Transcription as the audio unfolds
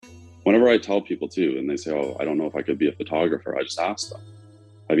whenever I tell people too, and they say, "Oh, I don't know if I could be a photographer," I just ask them,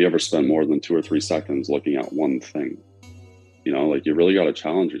 "Have you ever spent more than 2 or 3 seconds looking at one thing?" Like you really got to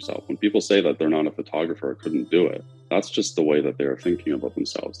challenge yourself. When people say that they're not a photographer or couldn't do it, that's just the way that they're thinking about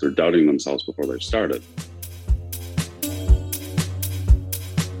themselves. They're doubting themselves before they've started.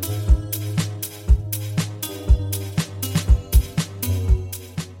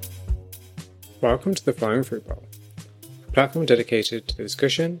 Welcome to the Flying Fruit Bowl, a platform dedicated to the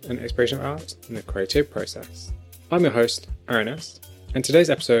discussion and exploration of art and the creative process. I'm your host, Ernest, and today's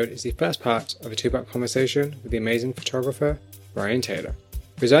episode is the first part of a two-part conversation with the amazing photographer, Ryan Taylor.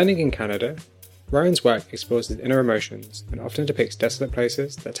 Residing in Canada, Ryan's work explores his inner emotions and often depicts desolate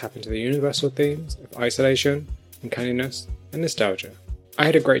places that tap into the universal themes of isolation, uncanniness, and nostalgia. I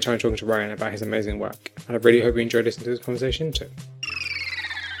had a great time talking to Ryan about his amazing work, and I really hope you enjoyed listening to this conversation too.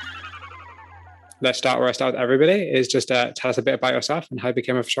 Let's start where I start with everybody, is just tell us a bit about yourself and how you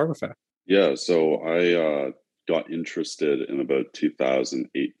became a photographer. Yeah, so I got interested in about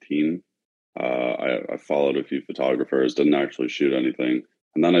 2018. I followed a few photographers, didn't actually shoot anything.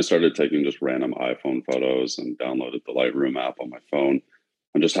 And then I started taking just random iPhone photos and downloaded the Lightroom app on my phone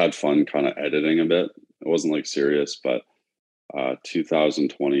and just had fun kind of editing a bit. It wasn't like serious, but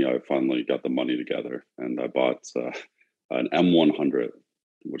 2020, I finally got the money together and I bought an M100,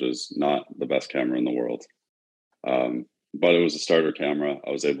 which is not the best camera in the world. But it was a starter camera.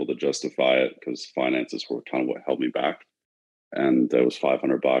 I was able to justify it because finances were kind of what held me back. And it was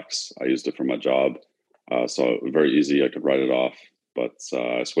 $500. I used it for my job. So it was very easy. I could write it off. But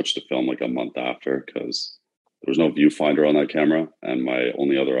I switched to film like a month after because there was no viewfinder on that camera. And my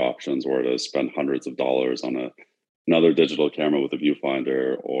only other options were to spend hundreds of dollars on another digital camera with a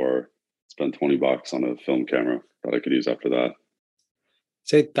viewfinder or spend $20 on a film camera that I could use after that.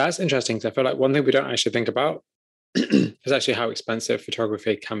 See, that's interesting because I feel like one thing we don't actually think about is actually how expensive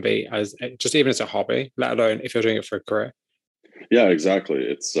photography can be as just even as a hobby, let alone if you're doing it for a career. Yeah, exactly.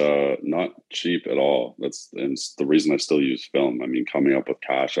 It's not cheap at all. And it's the reason I still use film. I mean, coming up with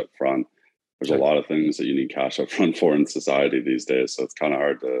cash up front, there's a lot of things that you need cash up front for in society these days. So it's kind of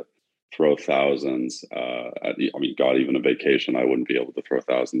hard to throw thousands God, even a vacation, I wouldn't be able to throw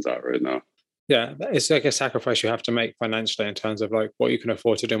thousands at right now. Yeah, it's like a sacrifice you have to make financially in terms of like what you can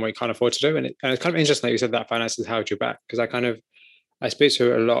afford to do and what you can't afford to do. And it's kind of interesting that you said that finances held you back, because I speak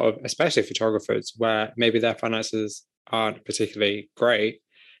to a lot of, especially photographers, where maybe their finances aren't particularly great,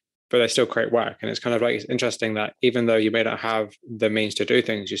 but they still create work. And it's kind of like, it's interesting that even though you may not have the means to do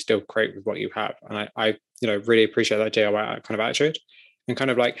things, you still create with what you have. And I really appreciate that DIY kind of attitude, and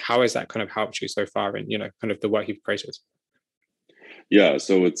kind of like, how has that kind of helped you so far in, kind of the work you've created? Yeah,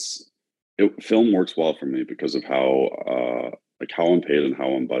 so film works well for me because of how I'm paid and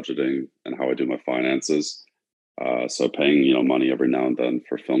how I'm budgeting and how I do my finances. So paying money every now and then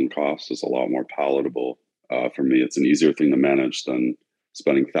for film costs is a lot more palatable for me. It's an easier thing to manage than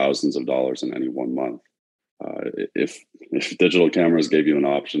spending thousands of dollars in any one month. If digital cameras gave you an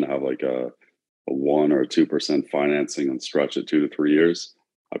option to have like a 1 or 2% financing and stretch it 2 to 3 years,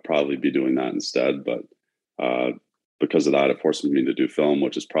 I'd probably be doing that instead. But because of that, it forced me to do film,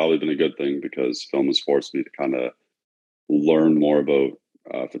 which has probably been a good thing because film has forced me to kind of learn more about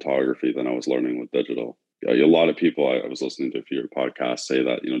photography than I was learning with digital. A lot of people, I was listening to a few podcasts say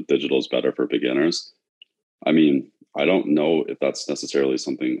that, digital is better for beginners. I mean, I don't know if that's necessarily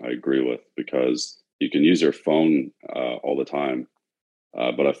something I agree with, because you can use your phone all the time.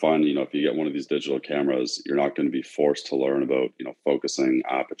 But I find, if you get one of these digital cameras, you're not going to be forced to learn about, focusing,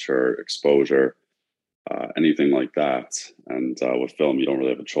 aperture, exposure, anything like that. And with film, you don't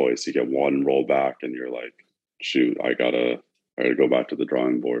really have a choice. You get one roll back and you're like, shoot, I gotta go back to the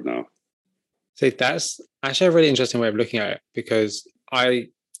drawing board now. So that's actually a really interesting way of looking at it, because I'm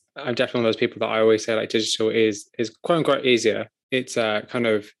definitely one of those people that I always say like digital is quote unquote easier. It's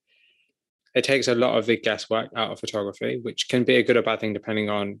it takes a lot of the guesswork out of photography, which can be a good or bad thing depending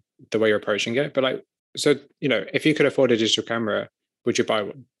on the way you're approaching it. But if you could afford a digital camera, would you buy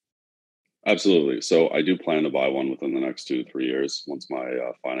one? Absolutely. So I do plan to buy one within the next 2 to 3 years once my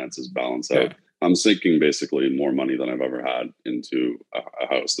finances balance out. I'm sinking basically more money than I've ever had into a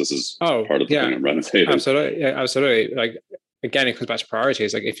house. This is part of the thing I'm renovating. Absolutely. Yeah, absolutely. Like, again, it comes back to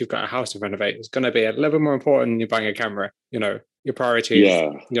priorities. Like if you've got a house to renovate, it's going to be a little bit more important than you buying a camera. Your priorities,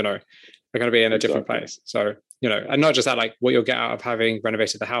 are going to be in a different place. So, and not just that, like what you'll get out of having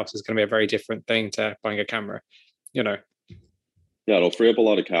renovated the house is going to be a very different thing to buying a camera, Yeah, it'll free up a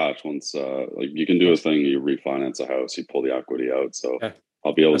lot of cash once, you can do a thing, you refinance a house, you pull the equity out. So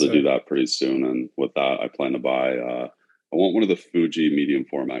I'll be able to do that pretty soon. And with that, I plan to buy I want one of the Fuji medium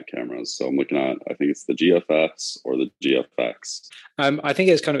format cameras. So I'm looking at, I think it's the GFS or the GFX. I think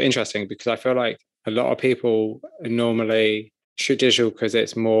it's kind of interesting because I feel like a lot of people normally shoot digital because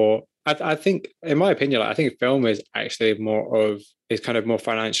it's more. I think, in my opinion, I think film is actually is kind of more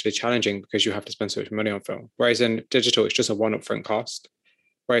financially challenging because you have to spend so much money on film. Whereas in digital, it's just a one upfront cost.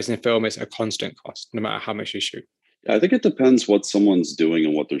 Whereas in film, it's a constant cost, no matter how much you shoot. Yeah, I think it depends what someone's doing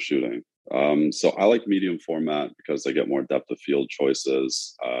and what they're shooting. So I like medium format because I get more depth of field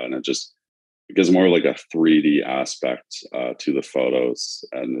choices, and it gives more like a 3D aspect to the photos,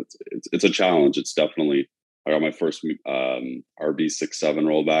 and it's a challenge. It's definitely, I got my first RB67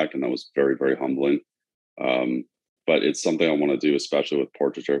 rollback, and that was very, very humbling. But it's something I want to do, especially with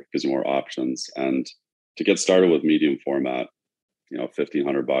portraiture, because more options. And to get started with medium format,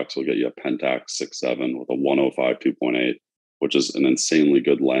 $1,500 will get you a Pentax 6.7 with a 105 2.8, which is an insanely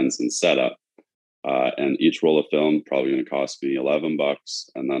good lens and setup. And each roll of film probably going to cost me $11,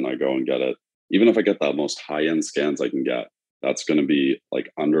 and then I go and get it. Even if I get the most high end scans I can get, that's going to be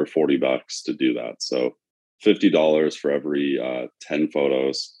like under $40 to do that. So $50 for every 10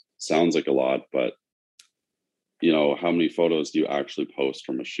 photos sounds like a lot, but how many photos do you actually post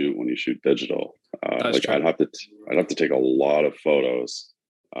from a shoot when you shoot digital? Like true. I'd have to take a lot of photos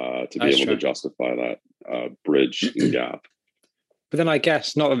to be able to justify that bridge and gap. But then I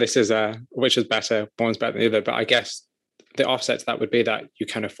guess, not that this is which is better, one's better than the other, but I guess the offset to that would be that you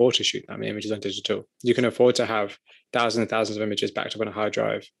can afford to shoot that many images on digital. You can afford to have thousands and thousands of images backed up on a hard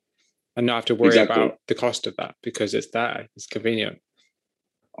drive and not have to worry about the cost of that because it's there, it's convenient.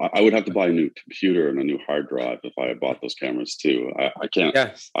 I would have to buy a new computer and a new hard drive if I had bought those cameras too. I can't.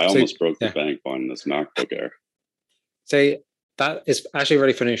 Yeah. I almost broke the bank buying this MacBook Air. See, that is actually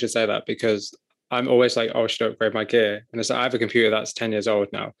really funny you should say that because I'm always like, oh, I should upgrade my gear. And it's like, I have a computer that's 10 years old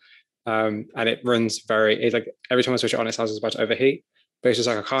now. And it runs it's like every time I switch it on, it sounds about to overheat. But it's just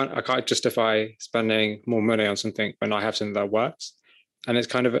like I can't justify spending more money on something when I have something that works. And it's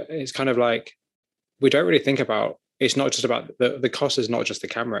kind of like we don't really think about. It's not just about the cost is not just the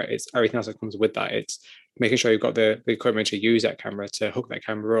camera, it's everything else that comes with that. It's making sure you've got the equipment to use that camera, to hook that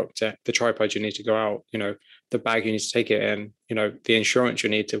camera up, to the tripod you need to go out, the bag you need to take it in, the insurance you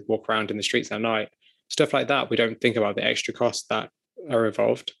need to walk around in the streets at night, stuff like that. We don't think about the extra costs that are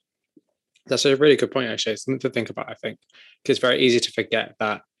involved. That's a really good point, actually. It's something to think about, I think, because it's very easy to forget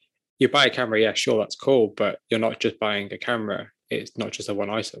that you buy a camera, yeah, sure, that's cool, but you're not just buying a camera. It's not just a one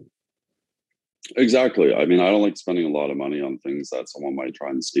item. Exactly. I mean, I don't like spending a lot of money on things that someone might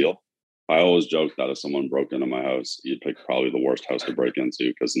try and steal. I always joke that if someone broke into my house, you'd pick probably the worst house to break into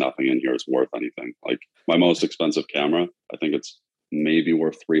because nothing in here is worth anything. Like my most expensive camera, I think it's maybe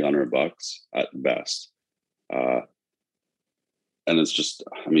worth $300 at best. And it's just,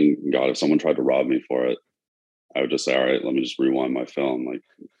 I mean, God, if someone tried to rob me for it, I would just say, all right, let me just rewind my film. Like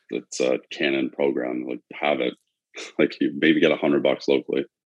it's a Canon program, like have it, like you maybe get $100 locally.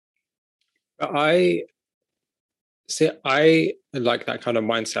 I like that kind of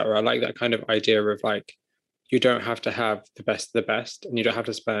mindset, or I like that kind of idea of like, you don't have to have the best of the best and you don't have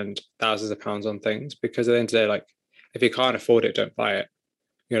to spend thousands of pounds on things because at the end of the day, like if you can't afford it, don't buy it.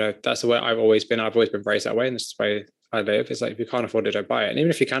 That's the way I've always been raised that way. And this is the way I live. It's like, if you can't afford it, don't buy it. And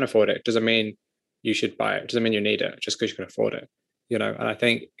even if you can afford it, doesn't mean you should buy it. It doesn't mean you need it just because you can afford it, And I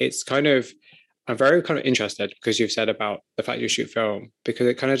think it's I'm very kind of interested because you've said about the fact you shoot film, because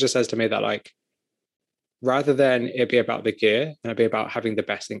it kind of just says to me that like, rather than it be about the gear and it be about having the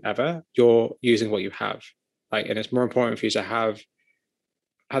best thing ever, you're using what you have. Like, and it's more important for you to have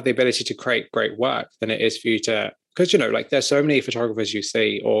the ability to create great work than it is for you to, because, like there's so many photographers you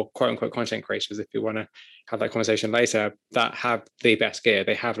see or quote unquote content creators, if you want to have that conversation later, that have the best gear.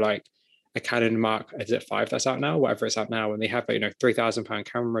 They have like a Canon Mark, is it 5 that's out now, whatever it's out now, and they have £3,000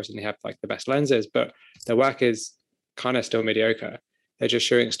 cameras and they have like the best lenses, but their work is kind of still mediocre. They're just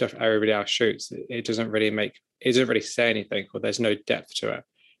shooting stuff everybody else shoots. It doesn't really say anything, or there's no depth to it.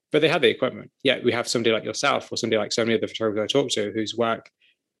 But they have the equipment. Yet we have somebody like yourself or somebody like so many of the photographers I talk to whose work,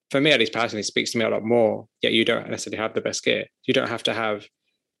 for me at least personally, speaks to me a lot more, yet you don't necessarily have the best gear. You don't have to have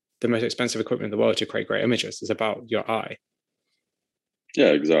the most expensive equipment in the world to create great images. It's about your eye.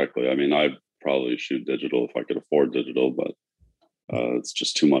 Yeah, exactly. I mean, I'd probably shoot digital if I could afford digital, but it's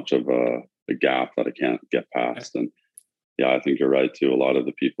just too much of a gap that I can't get past. And yeah, I think you're right too. A lot of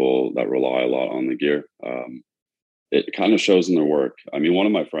the people that rely a lot on the gear, it kind of shows in their work. I mean, one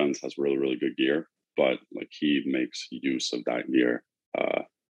of my friends has really, really good gear, but like he makes use of that gear.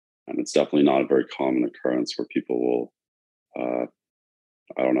 And it's definitely not a very common occurrence where people will,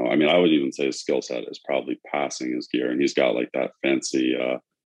 I don't know. I mean, I would even say his skill set is probably passing his gear, and he's got like that fancy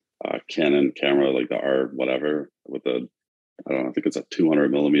Canon camera, like the R whatever with the I don't know, I think it's a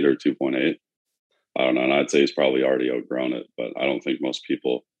 200 millimeter 2.8. I don't know, and I'd say he's probably already outgrown it, but I don't think most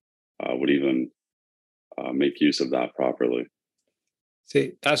people would even make use of that properly.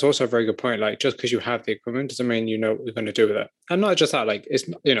 See, that's also a very good point. Like, just because you have the equipment doesn't mean you know what you're going to do with it. And not just that, like, it's,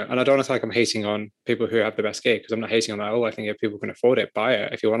 and I don't want to like I'm hating on people who have the best gear because I'm not hating on that at all. I think if people can afford it, buy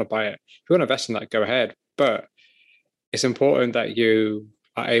it. If you want to buy it, if you want to invest in that, go ahead. But it's important that you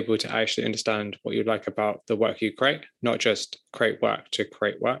are able to actually understand what you like about the work you create, not just create work to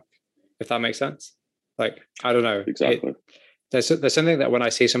create work, if that makes sense. Like, I don't know. Exactly. There's something that when I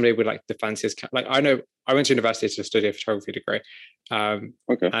see somebody with like the fanciest, like I know I went to university to study a photography degree.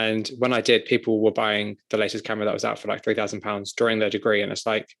 Okay. And when I did, people were buying the latest camera that was out for like £3,000 during their degree. And it's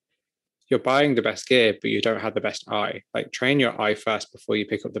like, you're buying the best gear, but you don't have the best eye. Like, train your eye first before you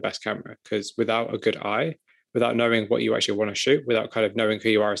pick up the best camera. Because without a good eye, without knowing what you actually want to shoot, without kind of knowing who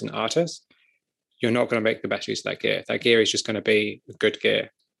you are as an artist, you're not going to make the best use of that gear. That gear is just going to be good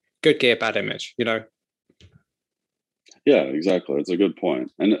gear. Good gear, bad image, you know? Yeah, exactly. It's a good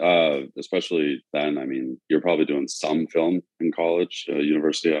point. And especially then, I mean, you're probably doing some film in college,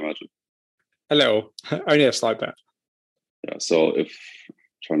 university, I imagine. A little, only a slight bit. Yeah. So if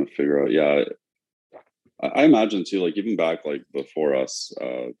trying to figure out, yeah, I imagine too, like even back like before us,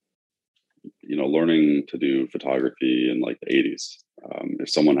 learning to do photography in like the 80s.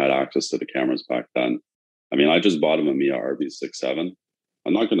 If someone had access to the cameras back then, I mean, I just bought him a Mia RB67.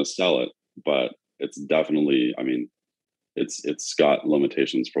 I'm not going to sell it, but it's definitely, I mean, it's got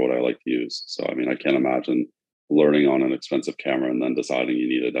limitations for what I like to use. So I mean, I can't imagine learning on an expensive camera and then deciding you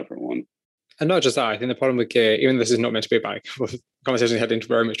need a different one. And not just that, I think the problem with gear, even this is not meant to be about conversation heading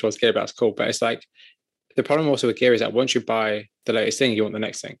very much towards gear, but that's cool. But it's like the problem also with gear is that once you buy the latest thing, you want the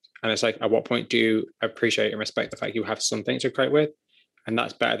next thing. And it's like, at what point do you appreciate and respect the fact you have something to create with? And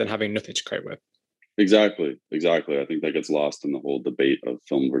that's better than having nothing to create with. Exactly. I think that gets lost in the whole debate of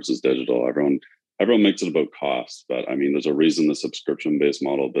film versus digital. Everyone makes it about cost, but I mean, there's a reason the subscription-based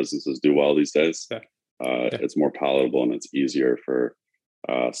model businesses do well these days. Yeah. It's more palatable and it's easier for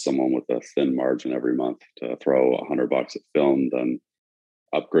someone with a thin margin every month to throw $100 at film than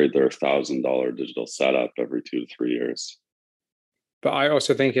upgrade their $1,000 digital setup every 2 to 3 years. But I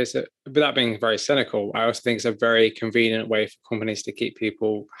also think without being very cynical, I also think it's a very convenient way for companies to keep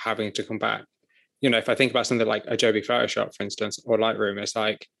people having to come back. If I think about something like Adobe Photoshop, for instance, or Lightroom, it's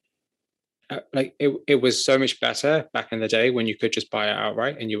like it was so much better back in the day when you could just buy it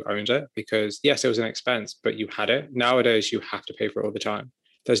outright and you owned it because yes, it was an expense, but you had it. Nowadays, you have to pay for it all the time.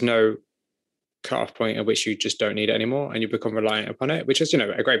 There's no cut-off point at which you just don't need it anymore and you become reliant upon it, which is,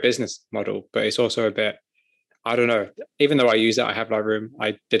 a great business model, but it's also a bit, I don't know. Even though I use it, I have Lightroom.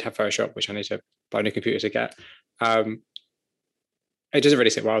 I did have Photoshop, which I need to buy a new computer to get. It doesn't really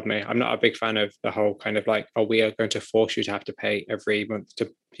sit well with me. I'm not a big fan of the whole kind of like, oh, we are going to force you to have to pay every month to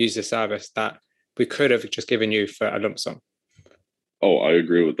use the service that we could have just given you for a lump sum. Oh, I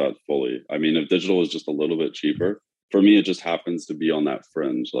agree with that fully. I mean, if digital is just a little bit cheaper, for me, it just happens to be on that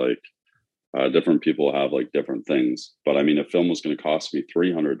fringe. Like different people have like different things. But I mean, if film was going to cost me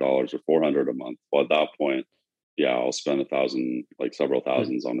 $300 or $400 a month, well, at that point, yeah, I'll spend 1,000, like several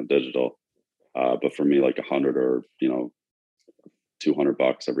thousands on a digital. But for me, like 100 or,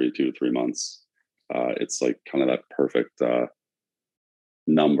 $200 every 2 to 3 months, it's like kind of that perfect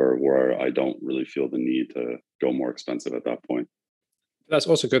number where I don't really feel the need to go more expensive at that point. That's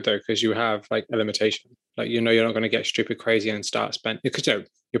also good though, because you have like a limitation. Like, you're not going to get stupid crazy and start spending because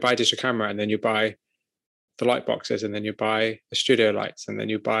you buy a digital camera and then you buy the light boxes and then you buy the studio lights and then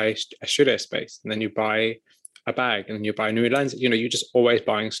you buy a studio space and then you buy a bag and then you buy new lens. You're just always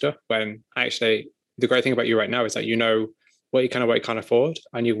buying stuff when actually the great thing about you right now is that what you can't afford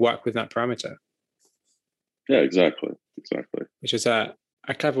and you work with that parameter. Yeah, exactly. Which is a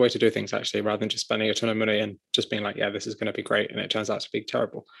clever way to do things actually, rather than just spending a ton of money and just being like, yeah, this is going to be great, and it turns out to be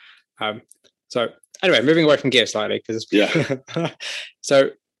terrible. So anyway, moving away from gear slightly, because yeah.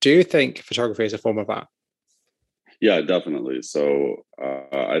 So, do you think photography is a form of art? Yeah, definitely. So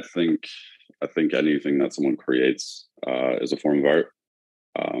I think anything that someone creates is a form of art.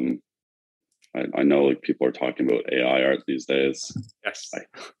 I know like people are talking about AI art these days. Yes,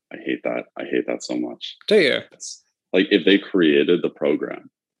 I hate that. I hate that so much. Do you? It's like if they created the program,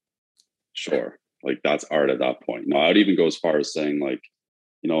 sure, like that's art at that point. No, I would even go as far as saying like,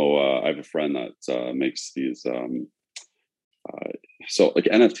 I have a friend that makes these. So like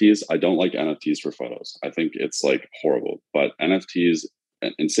NFTs, I don't like NFTs for photos. I think it's like horrible. But NFTs,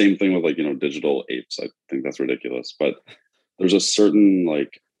 and same thing with like digital apes. I think that's ridiculous. But there's a certain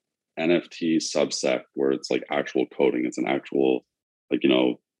like NFT subsect where it's like actual coding. It's an actual like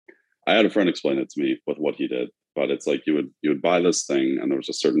I had a friend explain it to me with what he did. but it's like you would buy this thing, and there was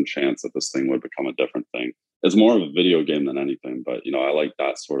a certain chance that this thing would become a different thing. It's more of a video game than anything, but I like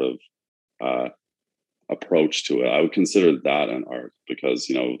that sort of uh, approach to it. I would consider that an art because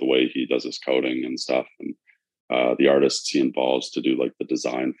the way he does his coding and stuff, and the artists he involves to do like the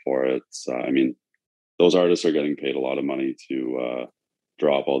design for it. I mean, those artists are getting paid a lot of money to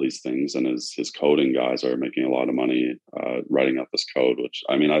draw up all these things, and his coding guys are making a lot of money writing up this code. Which,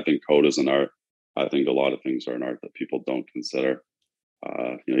 I mean, I think code is an art. I think a lot of things are an art that people don't consider.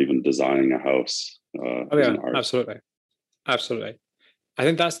 Even designing a house Oh is yeah, an art. absolutely, absolutely. I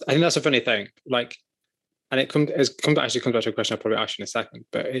think that's a funny thing. Like, and actually comes back to a question I'll probably ask you in a second.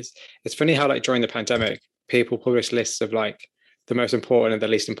 But it's funny how like during the pandemic, people published lists of like the most important and the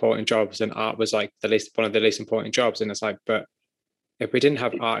least important jobs, and art was like one of the least important jobs. And it's like, but if we didn't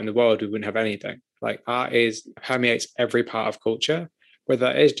have art in the world, we wouldn't have anything. Like art permeates every part of culture, whether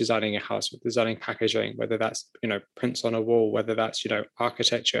that is designing a house, designing packaging, whether that's prints on a wall, whether that's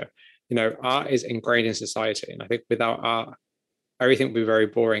architecture. Art is ingrained in society, and I think without art, everything would be very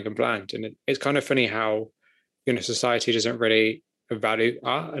boring and bland. And it's kind of funny how society doesn't really value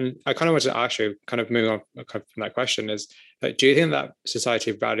art. And I kind of wanted to ask you, kind of moving on from that question, is like, do you think that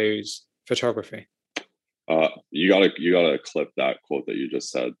society values photography? You gotta clip that quote that you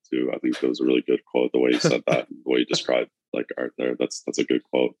just said too. I think that was a really good quote. The way you said that, the way you described like art there, that's a good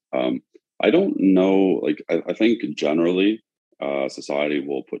quote. I don't know. Like I think generally, society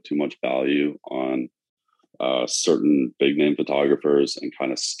will put too much value on certain big name photographers and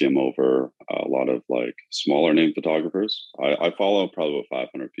kind of skim over a lot of like smaller name photographers. I follow probably about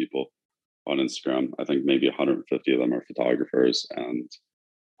 500 people on Instagram. I think maybe 150 of them are photographers, and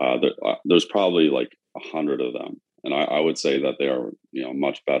there's probably like 100 of them, and I would say that they are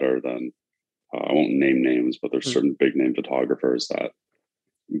much better than I won't name names, but there's certain big name photographers that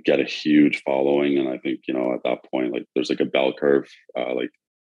get a huge following, and I think at that point, like there's like a bell curve. Like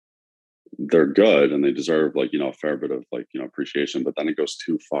they're good and they deserve like a fair bit of like appreciation, but then it goes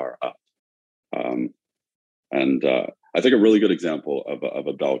too far up. Um, and I think a really good example of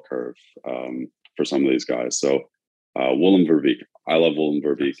a bell curve for some of these guys. So Willem Verbeek. I love Willem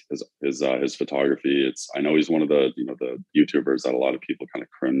Verbeek. His photography. I know he's one of the the YouTubers that a lot of people kind of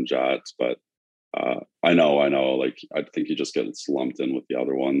cringe at, but I know. Like I think he just gets lumped in with the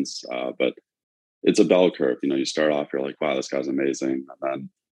other ones. But it's a bell curve. You start off, you're like, wow, this guy's amazing, and then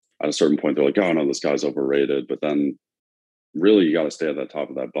at a certain point, they're like, oh no, this guy's overrated. But then, really, you got to stay at the top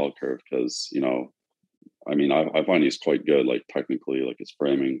of that bell curve because I mean, I find he's quite good, like technically, like his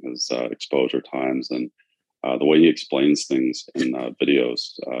framing, his exposure times, and the way he explains things in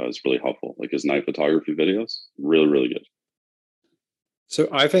videos is really helpful. Like his night photography videos, really, really good. So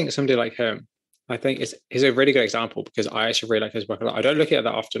I think somebody like him, I think he's a really good example because I actually really like his work a lot. I don't look at it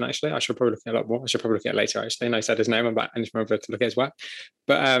that often, actually. I should probably look at it a lot more. I should probably look at it later, actually. And I said his name, I'm back. I just remember to look at his work.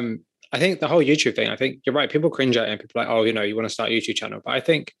 But I think the whole YouTube thing, I think you're right. People cringe at it and people are like, oh, you want to start a YouTube channel. But I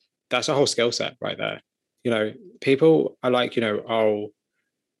think that's a whole skill set right there. People are like, people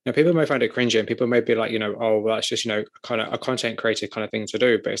may find it cringy and people may be like, oh, well, that's just, kind of a content creator kind of thing to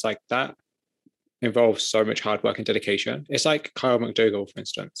do. But it's like that involves so much hard work and dedication. It's like Kyle McDougall, for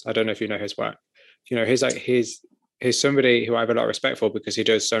instance. I don't know if you know his work. He's somebody who I have a lot of respect for because he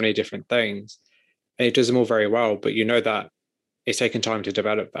does so many different things and he does them all very well. But that it's taken time to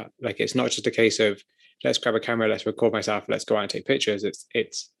develop that. Like it's not just a case of let's grab a camera, let's record myself, let's go out and take pictures.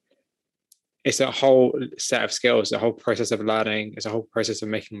 It's a whole set of skills, a whole process of learning, it's a whole process of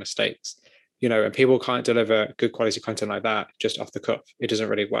making mistakes. And people can't deliver good quality content like that just off the cuff. It doesn't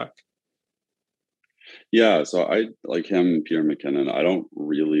really work. Yeah, so I like him, Peter McKinnon. I don't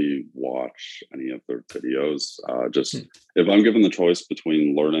really watch any of their videos. Just if I'm given the choice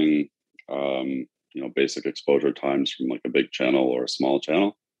between learning, basic exposure times from like a big channel or a small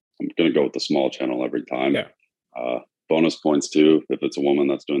channel, I'm going to go with the small channel every time. Yeah. Bonus points too if it's a woman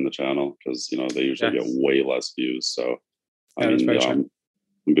that's doing the channel because they usually get way less views. So I mean, I'm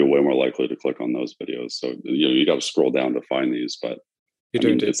be way more likely to click on those videos. So you got to scroll down to find these, but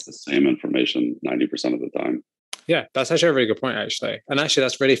it's the same information 90% of the time. Yeah, that's actually a really good point, actually. And actually,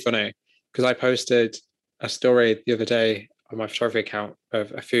 that's really funny because I posted a story the other day on my photography account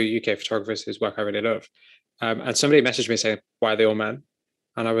of a few UK photographers whose work I really love. And somebody messaged me saying, why are they all men?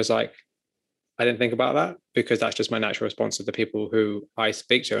 And I was like, I didn't think about that because that's just my natural response to the people who I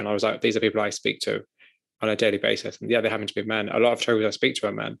speak to. And I was like, these are people I speak to on a daily basis. And yeah, they happen to be men. A lot of photographers I speak to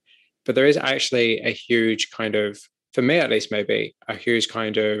are men. But there is actually a huge kind of, for me at least, maybe a huge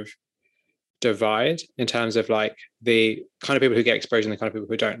kind of divide in terms of like the kind of people who get exposure and the kind of people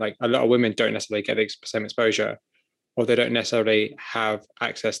who don't. Like a lot of women don't necessarily get the same exposure, or they don't necessarily have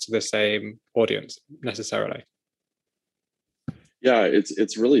access to the same audience necessarily. Yeah,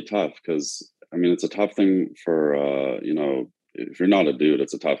 it's really tough because I mean it's a tough thing for if you're not a dude,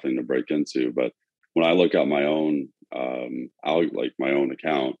 it's a tough thing to break into. But when I look at my own out like my own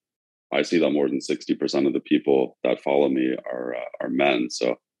account, I see that more than 60% of the people that follow me are men.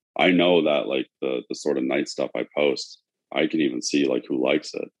 So I know that like the sort of night stuff I post, I can even see like who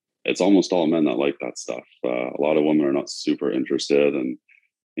likes it. It's almost all men that like that stuff. A lot of women are not super interested in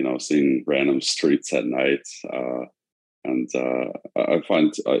seeing random streets at night. And I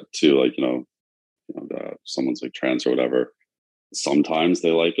find too, like someone's like trans or whatever. Sometimes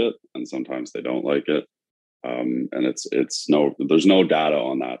they like it, and sometimes they don't like it. And it's no, there's no data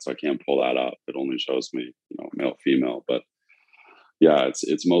on that, so I can't pull that up. It only shows me, male, female. But yeah,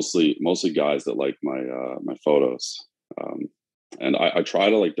 it's mostly guys that like my photos. And I try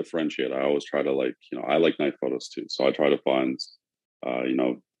to like differentiate. I always try to like, I like night photos too. So I try to find, you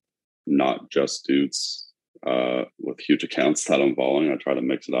know, not just dudes with huge accounts that I'm following. I try to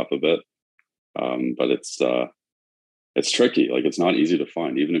mix it up a bit, but it's tricky. Like it's not easy to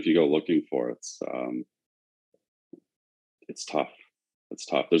find, even if you go looking for it. It's tough. It's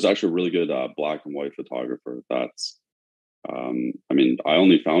tough. There's actually a really good black and white photographer. That's I mean, I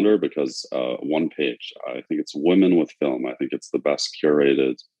only found her because one page. I think it's Women with Film. I think it's the best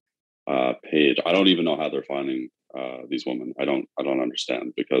curated page. I don't even know how they're finding these women. I don't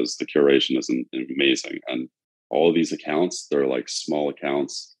understand because the curation isn't amazing. And all of these accounts, they're like small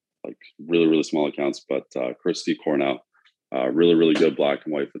accounts, like really, really small accounts. But Christy Cornell, really good black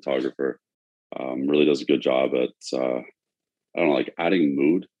and white photographer, really does a good job at I don't know, like adding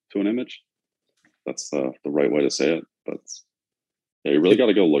mood to an image. That's the right way to say it. But yeah, you really got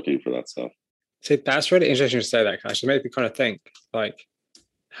to go looking for that stuff. See, that's really interesting to say that. Actually, made me kind of think like,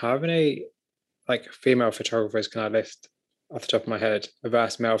 how many like female photographers can I list off the top of my head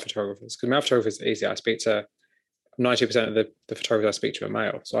versus male photographers? Because male photographers are easy. I speak to 90% of the photographers I speak to are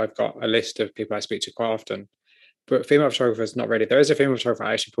male, so I've got a list of people I speak to quite often. But female photographers, not really. There is a female photographer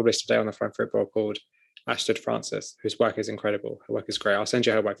I actually published today on the Front Football called Astrid Francis, whose work is incredible. Her work is great. I'll send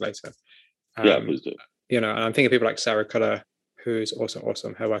you her work later. Yeah, Um, please do. and I'm thinking of people like Sarah Culler, who's also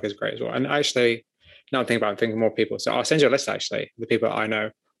awesome. Her work is great as well. And actually, now I'm thinking more people. So I'll send you a list actually, the people I know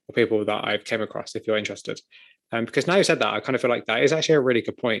or people that I've came across if you're interested. Because now you said that, I kind of feel like that is actually a really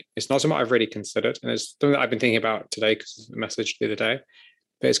good point. It's not something I've really considered, and it's something that I've been thinking about today because it's a message the other day.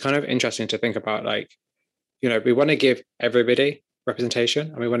 But it's kind of interesting to think about, like, we want to give everybody representation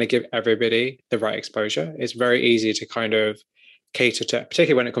and we want to give everybody the right exposure. It's very easy to kind of cater to,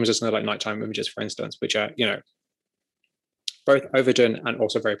 particularly when it comes to something like nighttime images, for instance, which are, both overdone and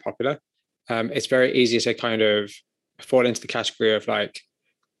also very popular. It's very easy to kind of fall into the category of like,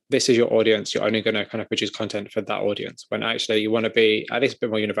 this is your audience. You're only going to kind of produce content for that audience, when actually you want to be at least a bit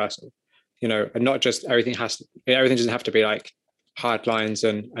more universal, and not just everything doesn't have to be like hard lines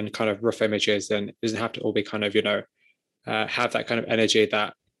and kind of rough images, and it doesn't have to all be kind of, have that kind of energy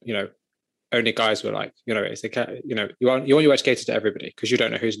that, only guys were like, it's a, you want your work to cater to everybody because you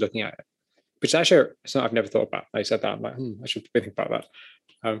don't know who's looking at it. Which actually, it's not, I've never thought about. I said that, I'm like, I should be thinking about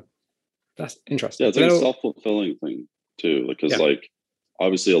that. That's Yeah, interesting. it's like a self-fulfilling thing too, because Yeah, like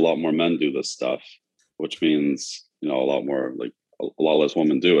obviously a lot more men do this stuff, which means a lot more like a lot less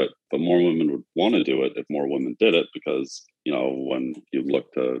women do it, but more women would want to do it if more women did it, because when you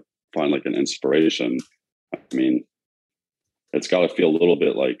look to find like an inspiration, I mean, it's got to feel a little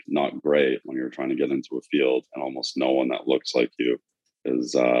bit like not great when you're trying to get into a field and almost no one that looks like you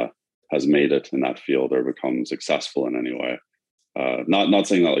is has made it in that field or become successful in any way. Not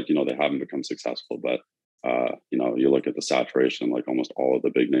saying that like they haven't become successful, but you look at the saturation, like almost all of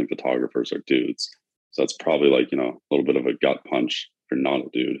the big name photographers are dudes. So that's probably like a little bit of a gut punch if you're not a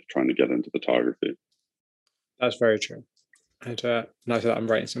dude trying to get into photography. that's very true. And now that I'm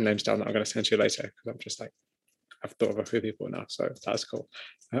writing some names down that I'm going to send you later, because I'm just like, I've thought of a few people now, so that's cool.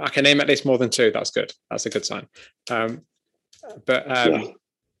 I can name at least more than two. That's good. That's a good sign. But Yeah.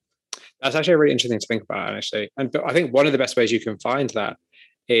 that's actually really interesting to think about, actually. But I think one of the best ways you can find that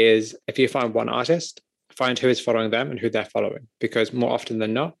is if you find one artist, find who is following them and who they're following, because more often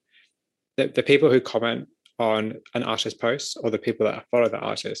than not, the people who comment on an artist post or the people that follow the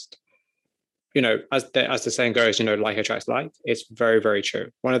artist, as the saying goes, like attracts like. It's very, very true.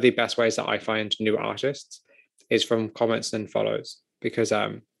 One of the best ways that I find new artists is from comments and follows, because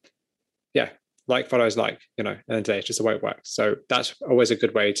like follows like, and the day, it's just the way it works. So that's always a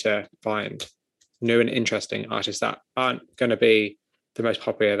good way to find new and interesting artists that aren't going to be the most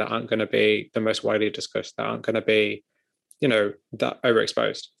popular, that aren't going to be the most widely discussed, that aren't going to be, that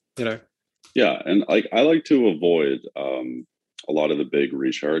overexposed. Yeah, and like I like to avoid a lot of the big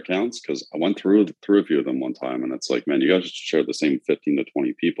reshare accounts, because I went through a few of them one time, and it's like, man, you guys should share the same 15 to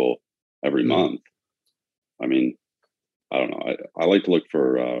 20 people every month. I mean, I don't know. I like to look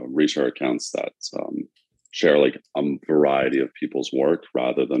for reshare accounts that share like a variety of people's work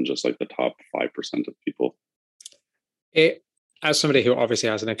rather than just like the top 5% of people. As somebody who obviously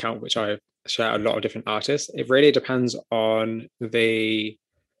has an account which I share a lot of different artists, it really depends on the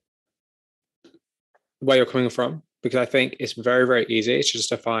where you're coming from, because I think it's very, very easy just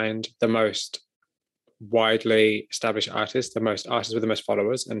to find the most widely established artists, the most artists with the most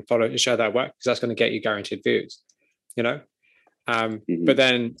followers, and share their work, because that's going to get you guaranteed views, you know. But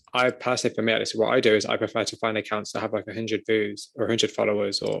then I personally, for me, at least what I do is I prefer to find accounts that have like 100 views or 100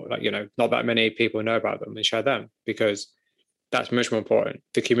 followers, or like, you know, not that many people know about them, and share them, because that's much more important.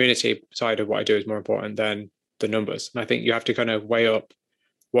 The community side of what I do is more important than the numbers. And I think you have to kind of weigh up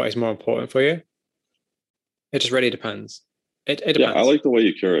what is more important for you. It just really depends. It depends. Yeah, I like the way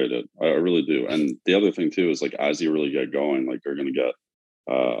you curate it. I really do. And the other thing too is like, as you really get going, like you're going to get,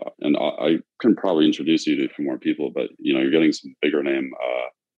 and I can probably introduce you to a few more people, but you know, you're getting some bigger name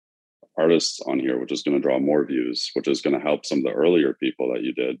artists on here, which is going to draw more views, which is going to help some of the earlier people that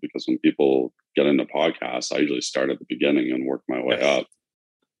you did. Because when people get into podcasts, I usually start at the beginning and work my way up.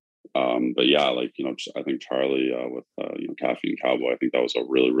 But yeah, like, you know, I think Charlie with you know, Caffeine Cowboy, I think that was a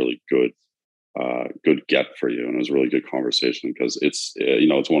really, really good get for you, and it was a really good conversation, because it's you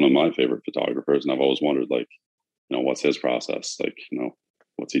know, it's one of my favorite photographers, and I've always wondered, like, you know, what's his process, like, you know,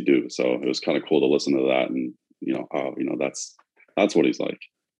 what's he do? So it was kind of cool to listen to that, and you know, how, you know, that's what he's like.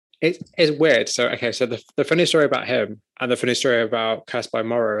 It's weird. So okay, so the funny story about him, and the funny story about Cursed by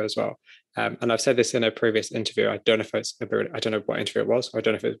Morrow as well. And I've said this in a previous interview. I don't know if I don't know what interview it was. I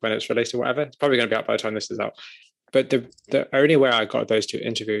don't know if it's when it's released or whatever. It's probably going to be out by the time this is out. But the only way I got those two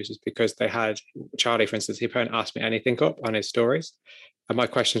interviews is because they had Charlie, for instance. He put an Ask Me Anything up on his stories, and my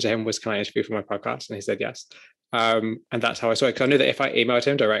question to him was, "Can I interview for my podcast?" And he said yes. And that's how I saw it. Because I knew that if I emailed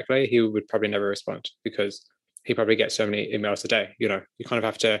him directly, he would probably never respond, because he probably gets so many emails a day. You know, you kind of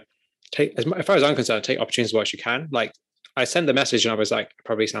have to take, as far as I'm concerned, take opportunities whilst you can. Like, I sent the message and I was like, I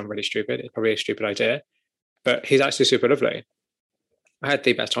probably sound really stupid. It's probably a stupid idea, but he's actually super lovely. I had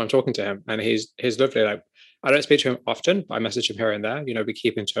the best time talking to him, and he's lovely. Like, I don't speak to him often, but I message him here and there. You know, we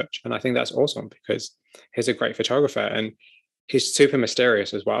keep in touch, and I think that's awesome, because he's a great photographer, and he's super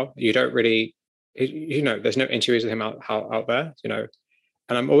mysterious as well. You don't really, you know, there's no interviews with him out there, you know.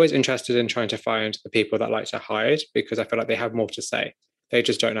 And I'm always interested in trying to find the people that like to hide, because I feel like they have more to say. They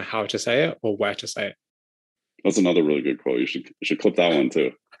just don't know how to say it or where to say it. That's another really good quote. You should clip that one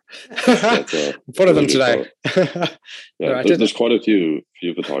too. That's one of them today. Yeah, there's quite a few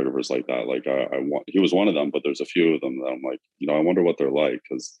photographers like that. Like he was one of them, but there's a few of them that I'm like, you know, I wonder what they're like,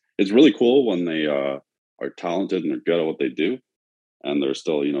 because it's really cool when they are talented and they're good at what they do, and they're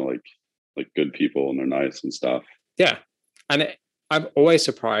still, you know, like good people, and they're nice and stuff. Yeah, and I'm always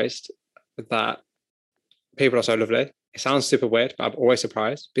surprised that people are so lovely. It sounds super weird, but I'm always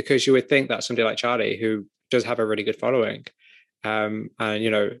surprised, because you would think that somebody like Charlie, who does have a really good following, and you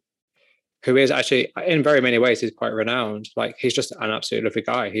know, who is actually in very many ways he's quite renowned. Like, he's just an absolute lovely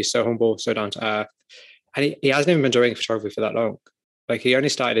guy. He's so humble, so down to earth, and he hasn't even been doing photography for that long. Like, he only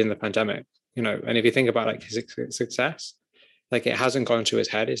started in the pandemic, you know. And if you think about like his success, like, it hasn't gone to his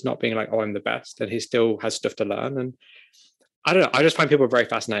head. It's not being like, oh, I'm the best, and he still has stuff to learn. And I don't know. I just find people very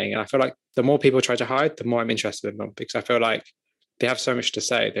fascinating, and I feel like the more people try to hide, the more I'm interested in them, because I feel like they have so much to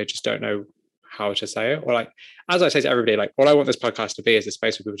say. They just don't know how to say it. Or, like, as I say to everybody, like, all I want this podcast to be is a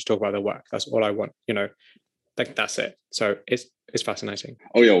space for people to talk about their work. That's all I want, you know. Like, that's it. So it's fascinating.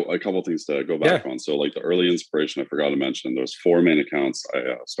 Oh yeah, a couple of things to go back on. So like the early inspiration, I forgot to mention, there's 4 main accounts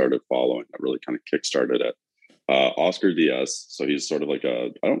I started following that really kind of kickstarted it. Oscar Diaz. So he's sort of like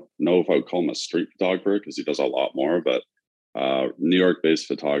I don't know if I would call him a street photographer, because he does a lot more, but New York-based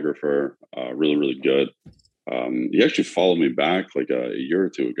photographer, really, really good. He actually followed me back like a year or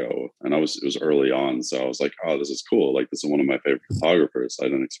two ago, and it was early on, so I was like, oh, this is cool. Like, this is one of my favorite photographers. I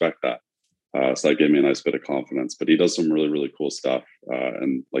didn't expect that. So that gave me a nice bit of confidence. But he does some really, really cool stuff.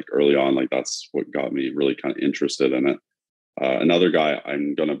 And like early on, like that's what got me really kind of interested in it. Another guy,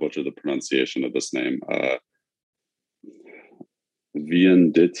 I'm going to butcher the pronunciation of this name,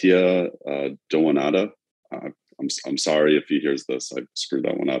 Vianditya Doanada. I'm sorry if he hears this. I screwed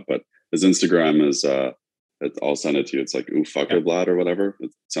that one up. But his Instagram is, I'll send it to you. It's like Fuckerblad or whatever.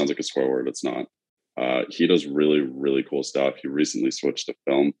 It sounds like a swear word. It's not. He does really, really cool stuff. He recently switched to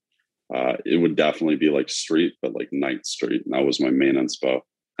film. It would definitely be like street, but like night street. And that was my main inspo.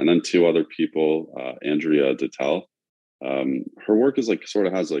 And then 2 other people, Andrea Dettel. Her work is like, sort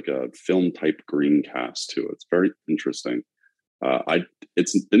of has like a film type green cast to it. It's very interesting. I it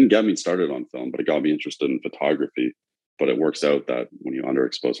didn't get me started on film, but it got me interested in photography. But it works out that when you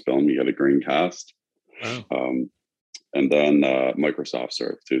underexpose film, you get a green cast. Wow. And then Microsoft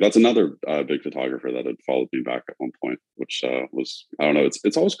Surf too. That's another big photographer that had followed me back at one point, which was, I don't know.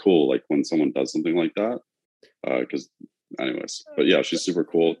 It's always cool, like when someone does something like that. Because, anyways, but yeah, she's super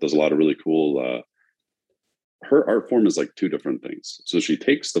cool. Does a lot of really cool. Her art form is like two different things. So she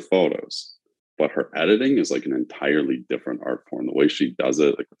takes the photos, but her editing is like an entirely different art form. The way she does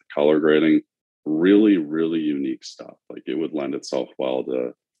it, like with the color grading, really, really unique stuff. Like it would lend itself well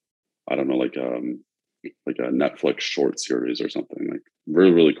to, I don't know, like a Netflix short series or something. Like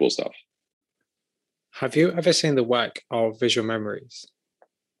really, really cool stuff. Have you ever seen the work of Visual Memories?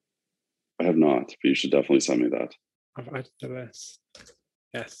 I have not, but you should definitely send me that. I've added the list.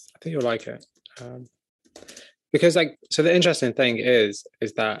 Yes, I think you'll like it. Because like, so the interesting thing is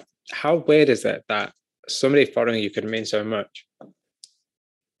that how weird is it that somebody following you could mean so much?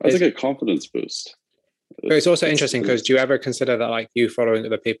 That's like a confidence boost. But it's also interesting because do you ever consider that like you following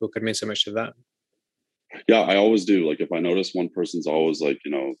other people could mean so much to them? Yeah, I always do. Like if I notice one person's always like,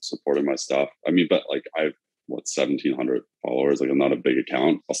 supporting my stuff. I mean, but like I've 1,700 followers. Like I'm not a big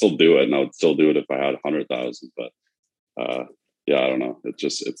account. I'll still do it, and I would still do it if I had 100,000. But yeah, I don't know.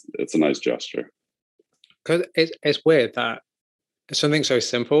 It's a nice gesture. Because it's weird that something so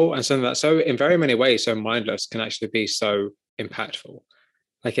simple and something that's so in very many ways so mindless can actually be so impactful.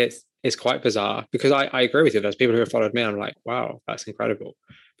 Like it's quite bizarre because I agree with you. There's people who have followed me. And I'm like, wow, that's incredible.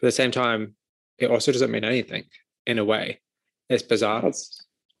 But at the same time, it also doesn't mean anything in a way. It's bizarre. It's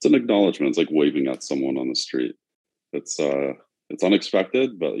an acknowledgement. It's like waving at someone on the street. It's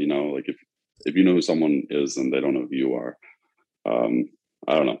unexpected, but like if you know who someone is and they don't know who you are,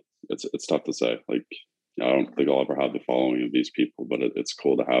 I don't know. It's tough to say. Like I don't think I'll ever have the following of these people, but it's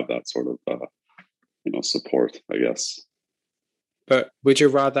cool to have that sort of support, I guess. But would you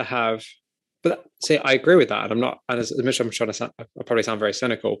rather have? But see, I agree with that, and I'm not. And as much as I'm trying to sound, I probably sound very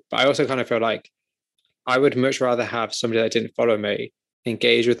cynical, but I also kind of feel like I would much rather have somebody that didn't follow me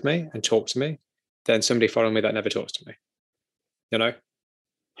engage with me and talk to me than somebody following me that never talks to me. You know?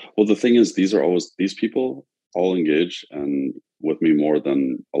 Well, the thing is, these people all engage and with me more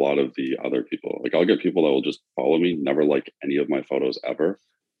than a lot of the other people. Like I'll get people that will just follow me, never like any of my photos ever.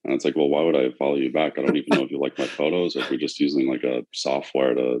 And it's like, well, why would I follow you back? I don't even know if you like my photos or if you're just using like a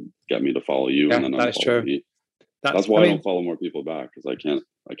software to get me to follow you Yeah, and then that's unfollow true. me. That's why I don't follow more people back because I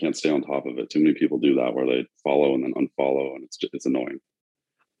can't stay on top of it. Too many people do that where they follow and then unfollow, and it's annoying.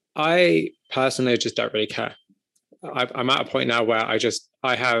 I personally just don't really care. I'm at a point now where I just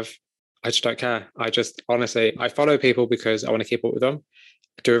don't care. Honestly, I follow people because I want to keep up with them.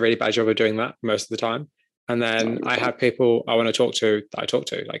 I do a really bad job of doing that most of the time. And then I have people I want to talk to that I talk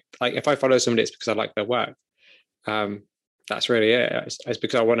to. Like if I follow somebody, it's because I like their work. That's really it. It's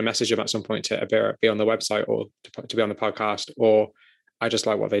because I want to message them at some point to be on the website or to be on the podcast, or I just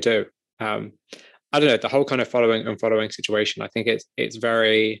like what they do. I don't know, the whole kind of following and unfollowing situation. I think it's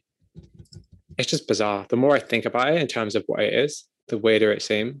just bizarre. The more I think about it in terms of what it is, the weirder it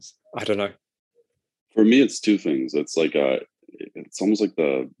seems. I don't know. For me, it's two things. It's like it's almost like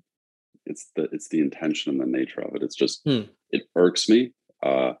it's the intention and the nature of it. It's just it irks me.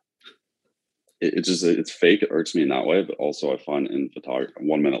 It's fake. It irks me in that way, but also I find in photography.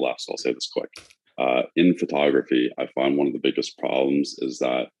 1 minute left, so I'll say this quick. In photography, I find one of the biggest problems is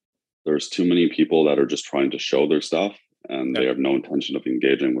that there's too many people that are just trying to show their stuff and they have no intention of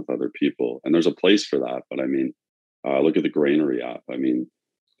engaging with other people. And there's a place for that, but I mean, look at the Grainery app. I mean,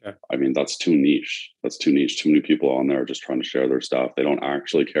 that's too niche. That's too niche. Too many people on there are just trying to share their stuff. They don't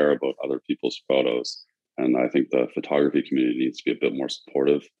actually care about other people's photos. And I think the photography community needs to be a bit more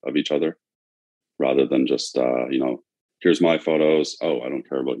supportive of each other rather than just, here's my photos. Oh, I don't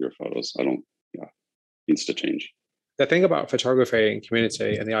care about your photos. Needs to change. The thing about photography and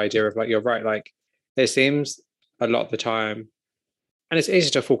community and the idea of like, you're right, like it seems a lot of the time, and it's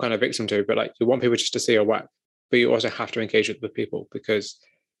easy to fall kind of victim to, but like you want people just to see your work, but you also have to engage with the people because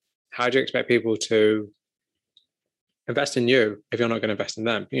how do you expect people to invest in you if you're not going to invest in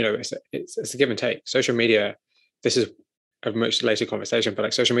them? It's a give and take. Social media, this is a much later conversation, but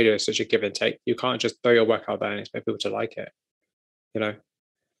like social media is such a give and take. You can't just throw your work out there and expect people to like it,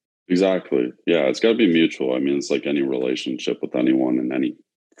 Exactly. Yeah, it's got to be mutual. I mean, it's like any relationship with anyone and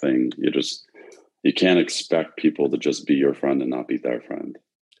anything. You can't expect people to just be your friend and not be their friend.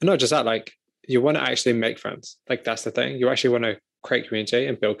 And not just that, like you want to actually make friends. Like that's the thing. You actually want to create community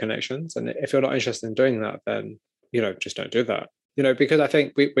and build connections. And if you're not interested in doing that, then, just don't do that. Because I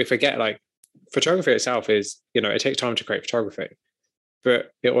think we forget like photography itself is, it takes time to create photography.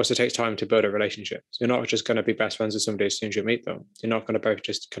 but it also takes time to build a relationship. So you're not just going to be best friends with somebody as soon as you meet them. You're not going to both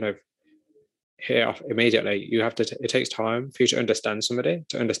just kind of hit it off immediately. You have to, it takes time for you to understand somebody,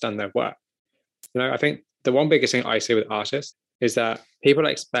 to understand their work. I think the one biggest thing I see with artists is that people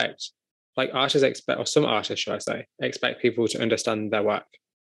expect, like artists expect, or some artists, should I say, expect people to understand their work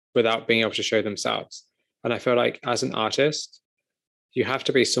without being able to show themselves. And I feel like as an artist, you have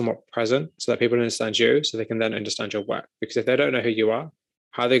to be somewhat present so that people understand you, so they can then understand your work. Because if they don't know who you are,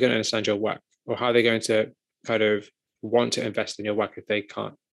 how are they going to understand your work? Or how are they going to kind of want to invest in your work if they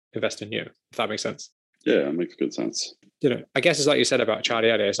can't invest in you? If that makes sense. Yeah, it makes good sense. I guess it's like you said about Charlie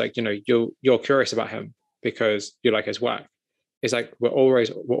earlier. It's like, you're curious about him because you like his work. It's like we're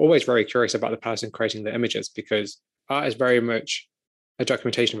always very curious about the person creating the images, because art is very much a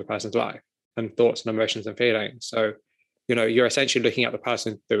documentation of a person's life and thoughts and emotions and feelings. So, you're essentially looking at the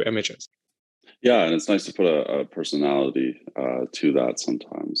person through images. Yeah, and it's nice to put a personality to that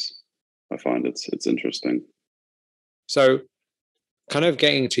sometimes. I find it's interesting. So, kind of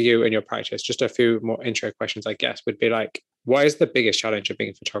getting to you and your practice, just a few more intro questions, I guess, would be like, what is the biggest challenge of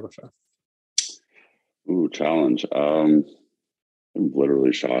being a photographer? Ooh, challenge. I've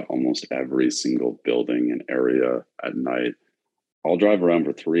literally shot almost every single building and area at night. I'll drive around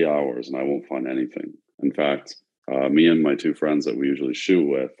for 3 hours and I won't find anything. In fact, me and my two friends that we usually shoot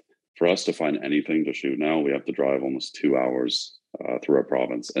with, for us to find anything to shoot now, we have to drive almost 2 hours through our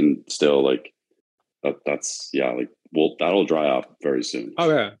province, and still like that's yeah, like well, that'll dry up very soon. Oh,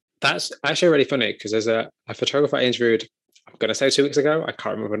 yeah. That's actually really funny because there's a photographer I interviewed, I'm going to say 2 weeks ago. I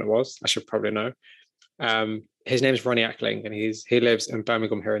can't remember when it was. I should probably know. His name's Ronnie Ackling, and he lives in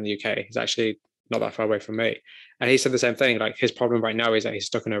Birmingham here in the UK. He's actually not that far away from me. And he said the same thing. Like his problem right now is that he's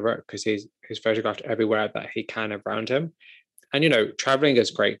stuck in a rut because he's photographed everywhere that he can around him. And traveling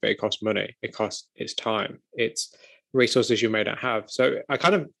is great, but it costs money. It's time. It's resources you may not have. So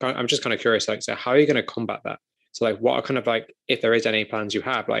I'm just kind of curious, like, so how are you going to combat that? So like, what are kind of like, if there is any plans you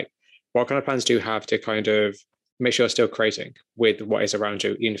have, like, what kind of plans do you have to kind of make sure you're still creating with what is around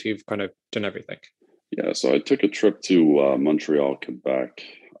you, even if you've kind of done everything? Yeah, so I took a trip to Montreal, Quebec.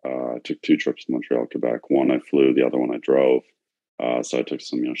 I took two trips to Montreal, Quebec. One I flew, the other one I drove. So I took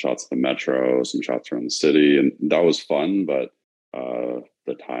some shots of the metro, some shots around the city, and that was fun. But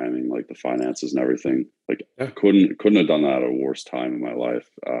the timing, like the finances and everything, like Yeah. couldn't have done that at a worse time in my life.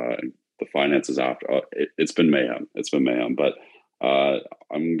 The finances after it's been mayhem. It's been mayhem, but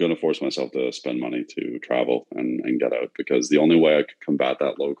I'm going to force myself to spend money to travel and get out, because the only way I could combat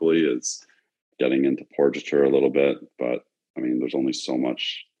that locally is getting into portraiture a little bit. But I mean, there's only so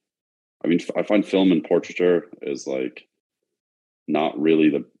much. I mean, I find film and portraiture is like not really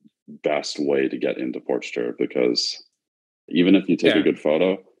the best way to get into portraiture, because even if you take a good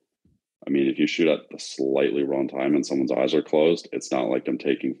photo, I mean, if you shoot at the slightly wrong time and someone's eyes are closed, it's not like I'm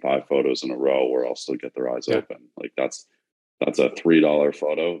taking 5 photos in a row where I'll still get their eyes open. Like that's a $3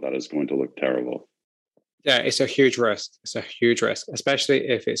 photo that is going to look terrible. Yeah, it's a huge risk. It's a huge risk, especially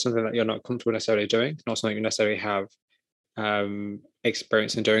if it's something that you're not comfortable necessarily doing, not something you necessarily have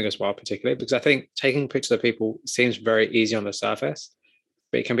experience in doing as well, particularly because I think taking pictures of people seems very easy on the surface,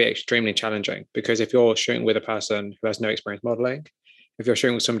 but it can be extremely challenging, because if you're shooting with a person who has no experience modeling, if you're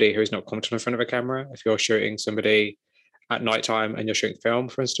shooting with somebody who's not comfortable in front of a camera, if you're shooting somebody at nighttime and you're shooting film,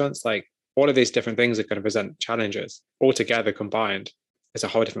 for instance, like all of these different things are going to present challenges all together combined. It's a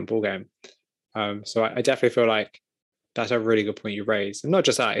whole different ballgame. So I definitely feel like that's a really good point you raised. And not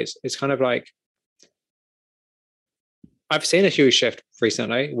just that, it's kind of like I've seen a huge shift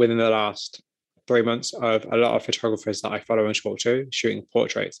recently within the last 3 months of a lot of photographers that I follow and talk to shooting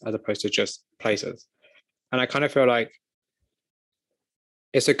portraits as opposed to just places. And I kind of feel like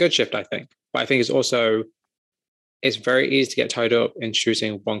it's a good shift, I think. But I think it's very easy to get tied up in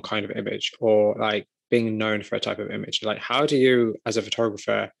shooting one kind of image, or like being known for a type of image. Like, how do you, as a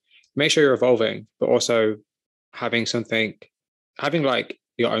photographer, make sure you're evolving, but also having like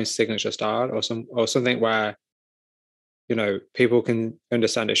your own signature style, or something where people can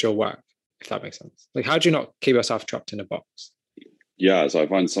understand it's your work, if that makes sense. Like, how do you not keep yourself trapped in a box? Yeah, so I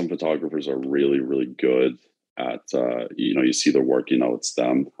find some photographers are really, really good at, you see their work, it's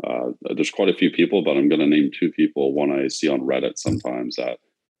them. There's quite a few people, but I'm going to name 2 people. One I see on Reddit sometimes that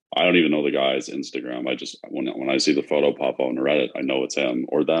I don't even know the guy's Instagram. I just, when I see the photo pop on Reddit, I know it's him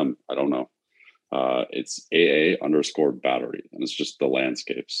or them. I don't know. It's AA_battery, and it's just the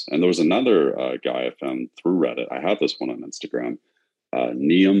landscapes. And there was another guy I found through Reddit. I have this one on Instagram,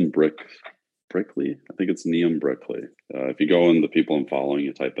 Neum Brickley. I think it's Neum Brickley. If you go in the people I'm following,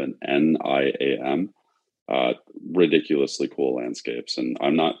 you type in NIAM. Ridiculously cool landscapes, and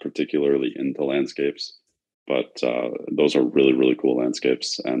I'm not particularly into landscapes, but those are really, really cool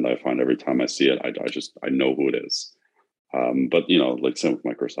landscapes. And I find every time I see it, I know who it is. But like same with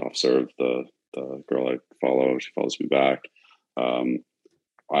Microsoft Serve, the girl I follow, she follows me back. Um,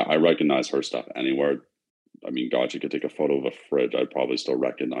 I recognize her stuff anywhere. I mean, God, you could take a photo of a fridge. I'd probably still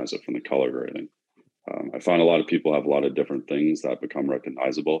recognize it from the color grading. I find a lot of people have a lot of different things that become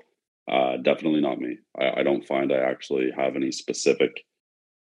recognizable. Definitely not me. I don't find I actually have any specific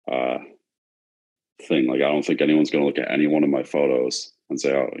uh, thing. Like, I don't think anyone's going to look at any one of my photos and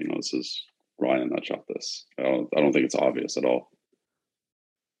say, "Oh, this is Ryan that shot this." I don't think it's obvious at all.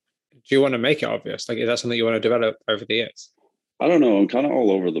 Do you want to make it obvious? Like, is that something you want to develop over the years? I don't know. I'm kind of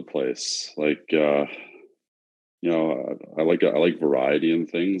all over the place. Like, I like variety in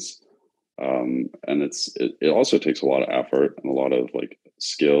things, and it also takes a lot of effort and a lot of like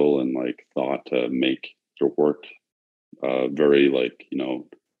skill and like thought to make your work very like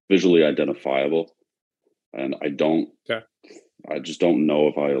visually identifiable. And Yeah. I just don't know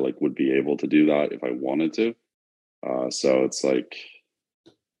if I like would be able to do that if I wanted to. So it's like,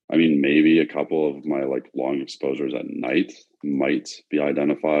 I mean, maybe a couple of my like long exposures at night might be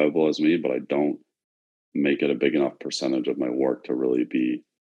identifiable as me, but I don't make it a big enough percentage of my work to really be,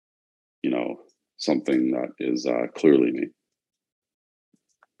 you know, something that is clearly me.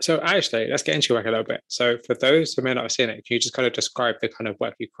 So actually, let's get into your work a little bit. So for those who may not have seen it, can you just kind of describe the kind of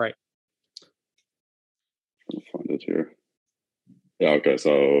work you create? I'll find it here. Yeah. Okay.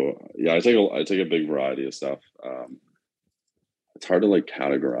 So yeah, I take a big variety of stuff. It's hard to like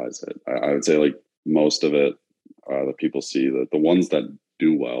categorize it. I would say like most of it that people see, the ones that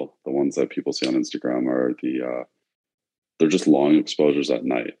do well, the ones that people see on Instagram are they're just long exposures at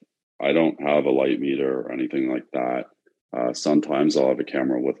night. I don't have a light meter or anything like that. Sometimes I'll have a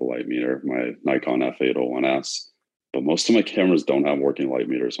camera with a light meter, my Nikon F801S, but most of my cameras don't have working light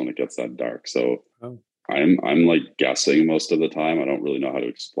meters when it gets that dark. So Oh. I'm like guessing most of the time. I don't really know how to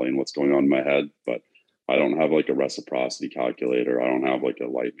explain what's going on in my head, but I don't have like a reciprocity calculator. I don't have like a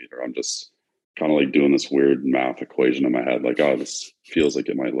light meter. I'm just kind of like doing this weird math equation in my head, like, oh, this feels like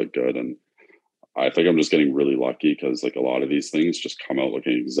it might look good. And I think I'm just getting really lucky because like a lot of these things just come out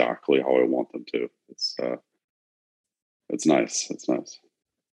looking exactly how I want them to. It's nice. It's nice.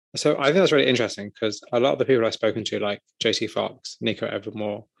 So I think that's really interesting because a lot of the people I've spoken to, like JC Fox, Nico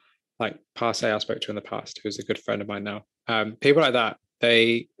Evermore, like Passe I spoke to in the past, who's a good friend of mine now. People like that,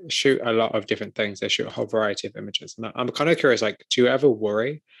 they shoot a lot of different things. They shoot a whole variety of images. And I'm kind of curious, like, do you ever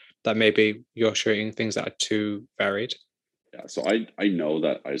worry that maybe you're shooting things that are too varied? Yeah. So I know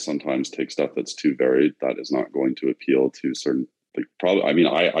that I sometimes take stuff that's too varied that is not going to appeal to certain like probably I mean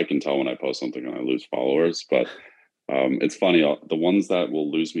I can tell when I post something and I lose followers, but it's funny. The ones that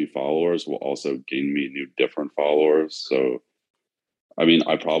will lose me followers will also gain me new different followers. So I mean,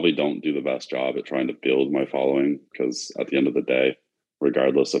 I probably don't do the best job at trying to build my following because at the end of the day,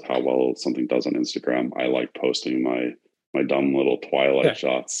 regardless of how well something does on Instagram, I like posting my dumb little twilight Yeah.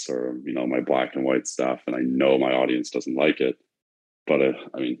 shots or my black and white stuff, and I know my audience doesn't like it, but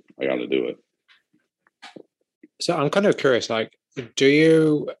I mean, I got to do it. So I'm kind of curious, like, do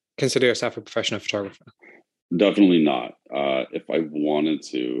you consider yourself a professional photographer? Definitely not. If I wanted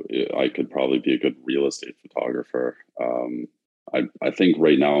to, I could probably be a good real estate photographer. I think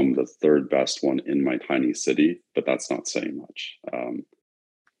right now I'm the third best one in my tiny city, but that's not saying much.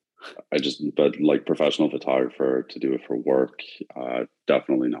 But like professional photographer to do it for work,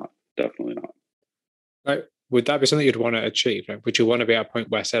 definitely not. Definitely not. Like, would that be something you'd want to achieve? Like, would you want to be at a point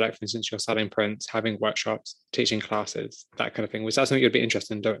where, say, like, for instance, you're selling prints, having workshops, teaching classes, that kind of thing? Was that something you'd be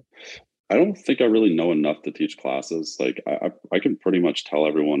interested in doing? I don't think I really know enough to teach classes. Like I can pretty much tell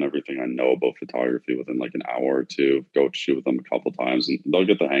everyone everything I know about photography within like an hour or two. Go shoot with them a couple times, and they'll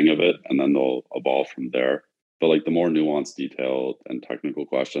get the hang of it, and then they'll evolve from there. But like the more nuanced, detailed, and technical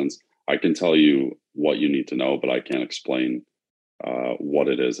questions, I can tell you what you need to know, but I can't explain what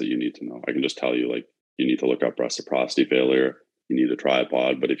it is that you need to know. I can just tell you like you need to look up reciprocity failure. You need a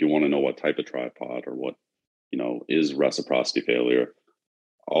tripod, but if you want to know what type of tripod or what is reciprocity failure,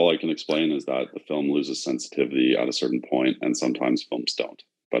 all I can explain is that the film loses sensitivity at a certain point, and sometimes films don't.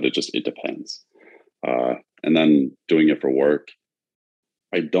 But it depends. And then doing it for work,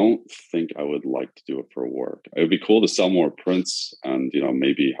 I don't think I would like to do it for work. It would be cool to sell more prints and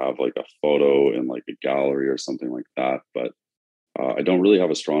maybe have like a photo in like a gallery or something like that. But I don't really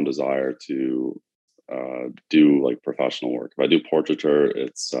have a strong desire to do like professional work. If I do portraiture,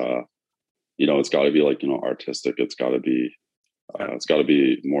 it's got to be like artistic. Yeah. It's got to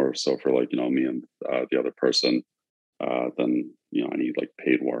be more so for like me and the other person than I need like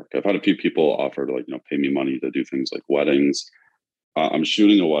paid work. I've had a few people offer to like pay me money to do things like weddings, I'm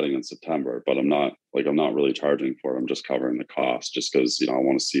shooting a wedding in September, but I'm not really charging for it. I'm just covering the cost just because, I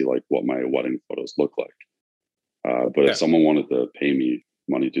want to see like what my wedding photos look like. But if Yeah. someone wanted to pay me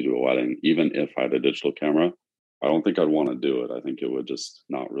money to do a wedding, even if I had a digital camera, I don't think I'd want to do it. I think it would just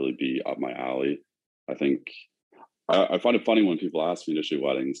not really be up my alley. I think I find it funny when people ask me to shoot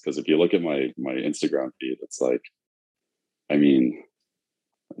weddings because if you look at my Instagram feed, it's like, I mean,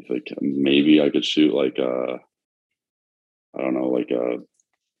 I think maybe I could shoot like I don't know, like a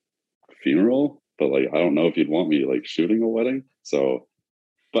funeral, but like I don't know if you'd want me like shooting a wedding. So,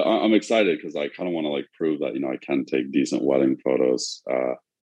 but I'm excited because I kind of want to like prove that I can take decent wedding photos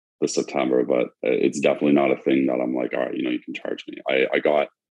this September. But it's definitely not a thing that I'm like, all right, you can charge me. I got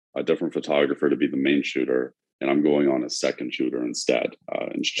a different photographer to be the main shooter, and I'm going on a second shooter instead.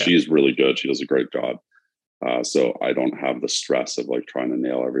 And Yeah. she's really good. She does a great job. So I don't have the stress of like trying to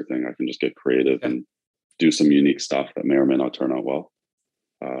nail everything. I can just get creative and do some unique stuff that may or may not turn out well.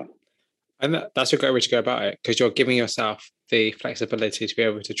 And that's a great way to go about it because you're giving yourself the flexibility to be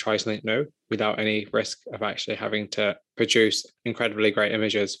able to try something new without any risk of actually having to produce incredibly great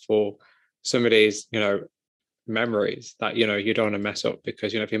images for somebody's, memories that, you don't want to mess up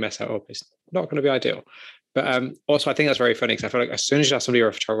because, if you mess that up, it's not going to be ideal. But also, I think that's very funny because I feel like as soon as you ask somebody you're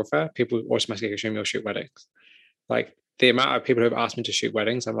a photographer, people automatically assume you'll shoot weddings. Like the amount of people who have asked me to shoot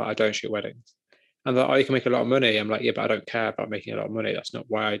weddings, I'm like, I don't shoot weddings. And they're like, oh, you can make a lot of money. I'm like, yeah, but I don't care about making a lot of money. That's not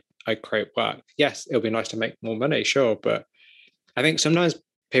why I create work. Yes, it'll be nice to make more money, sure. But I think sometimes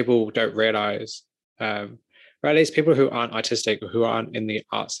people don't realize, or at least people who aren't artistic or who aren't in the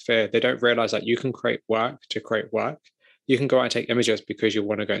art sphere, they don't realize that you can create work to create work. You can go out and take images because you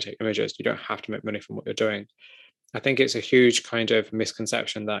want to go and take images. You don't have to make money from what you're doing. I think it's a huge kind of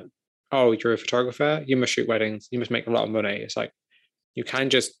misconception that, oh, you're a photographer, you must shoot weddings, you must make a lot of money. It's like, you can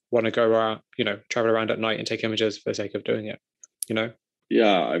just want to go around, travel around at night and take images for the sake of doing it.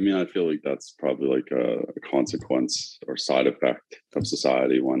 Yeah, I mean, I feel like that's probably like a consequence or side effect of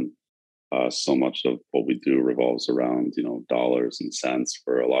society when so much of what we do revolves around, dollars and cents.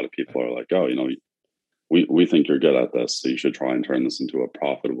 For a lot of people are like, oh, we think you're good at this, so you should try and turn this into a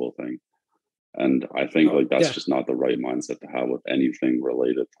profitable thing. And I think like that's just not the right mindset to have with anything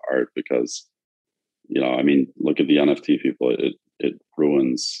related to art because, I mean, look at the NFT people. It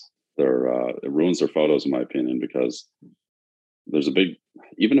ruins their photos, in my opinion, because there's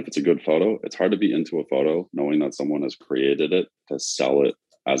even if it's a good photo, it's hard to be into a photo knowing that someone has created it to sell it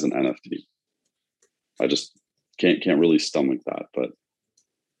as an NFT. I just can't really stomach that. But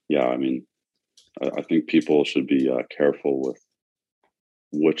yeah, I mean, I think people should be careful with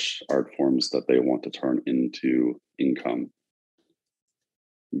which art forms that they want to turn into income.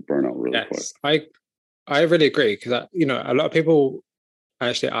 Burn out really quick. I really agree because a lot of people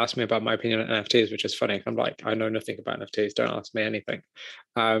actually ask me about my opinion on NFTs, which is funny. I'm like, I know nothing about NFTs. Don't ask me anything.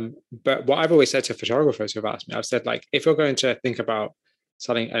 But what I've always said to photographers who've asked me, I've said like, if you're going to think about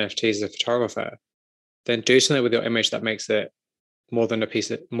selling NFTs as a photographer, then do something with your image that makes it more than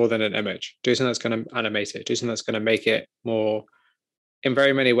an image. Do something that's going to animate it. Do something that's going to make it more, in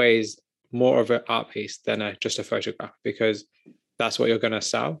very many ways, more of an art piece than just a photograph, because that's what you're going to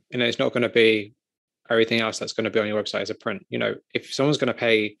sell. And it's not going to be everything else that's going to be on your website as a print. If someone's going to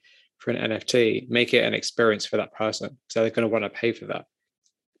pay for an NFT, make it an experience for that person. So they're going to want to pay for that.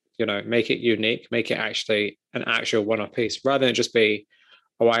 Make it unique, make it actually an actual one-off piece rather than just be,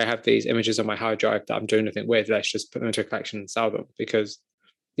 oh, I have these images on my hard drive that I'm doing nothing with. Let's just put them into a collection and sell them. Because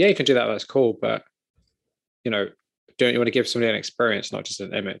yeah, you can do that. That's cool. But, don't you want to give somebody an experience, not just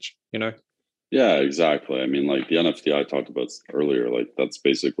an image, Yeah, exactly. I mean, like the NFT I talked about earlier, like that's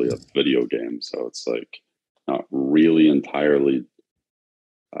basically a video game. So it's like not really entirely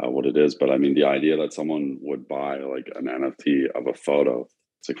what it is. But I mean, the idea that someone would buy like an NFT of a photo,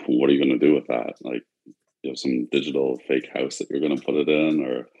 it's like, what are you going to do with that? Like, you have some digital fake house that you're going to put it in,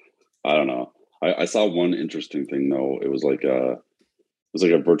 or I don't know. I saw one interesting thing though. It was like a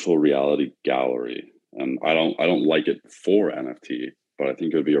virtual reality gallery, and I don't like it for NFT, but I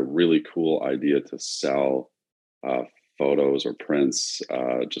think it would be a really cool idea to sell uh, photos or prints.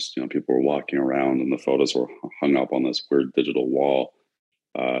 Just people were walking around, and the photos were hung up on this weird digital wall.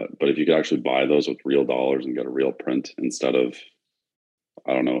 But if you could actually buy those with real dollars and get a real print instead of,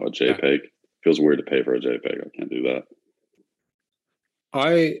 I don't know, a JPEG. Feels weird to pay for a JPEG. I can't do that.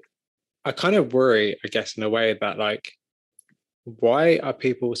 I kind of worry, I guess, in a way that like, why are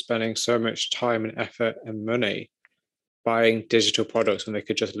people spending so much time and effort and money buying digital products when they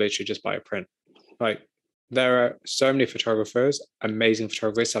could just literally just buy a print? Like, there are so many photographers, amazing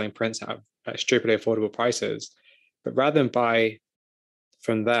photographers selling prints at stupidly affordable prices. But rather than buy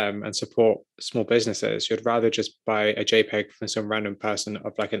from them and support small businesses, you'd rather just buy a JPEG from some random person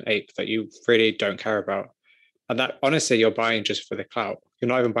of like an ape that you really don't care about. And that honestly, you're buying just for the clout. You're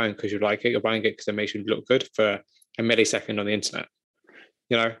not even buying because you like it. You're buying it because it makes you look good for a millisecond on the internet.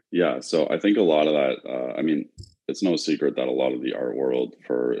 You know? Yeah. So I think a lot of that, I mean, it's no secret that a lot of the art world,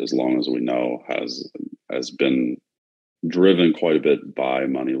 for as long as we know, has been driven quite a bit by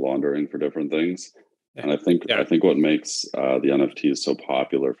money laundering for different things. Yeah. And I Yeah. think what makes the NFTs so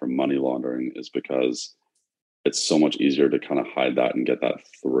popular for money laundering is because it's so much easier to kind of hide that and get that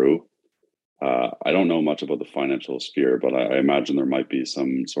through. I don't know much about the financial sphere, but I imagine there might be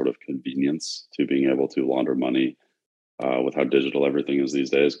some sort of convenience to being able to launder money with how digital everything is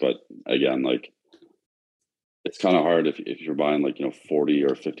these days. But again, like it's kind of hard if you're buying like 40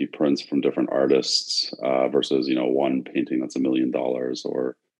 or 50 prints from different artists versus one painting that's $1 million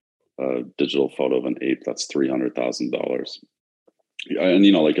or a digital photo of an ape that's $300,000. And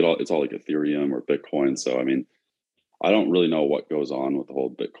like it's all like Ethereum or Bitcoin. So I mean, I don't really know what goes on with the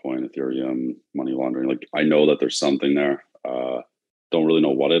whole Bitcoin, Ethereum, money laundering. Like I know that there's something there. Don't really know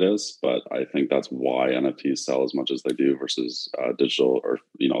what it is, but I think that's why NFTs sell as much as they do versus digital or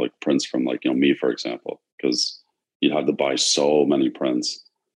like prints from like me, for example, because you'd have to buy so many prints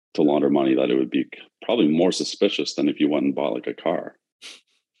to launder money that it would be probably more suspicious than if you went and bought like a car.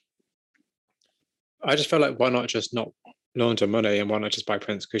 I just feel like why not just not launder money and why not just buy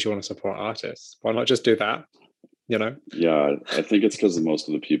prints because you want to support artists? Why not just do that? Yeah, I think it's because most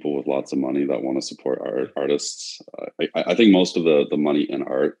of the people with lots of money that want to support artists. I think most of the money in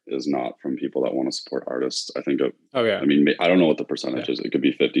art is not from people that want to support artists. I think Oh yeah. I mean, I don't know what the percentage is. It could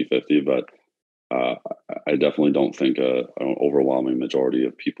be 50-50, but I definitely don't think an overwhelming majority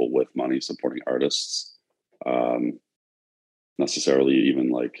of people with money supporting artists necessarily, even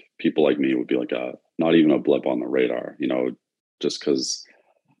like people like me, would be like not even a blip on the radar, just because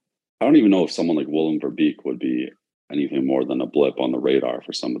I don't even know if someone like Willem Verbeek would be anything more than a blip on the radar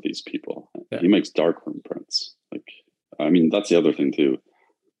for some of these people. Yeah. He makes darkroom prints. Like, I mean, that's the other thing too.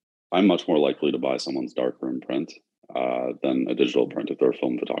 I'm much more likely to buy someone's darkroom print than a digital print if they're a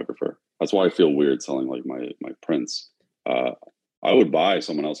film photographer. That's why I feel weird selling like my prints. I would buy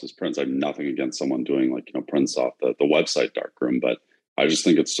someone else's prints. I have nothing against someone doing like prints off the website darkroom, but I just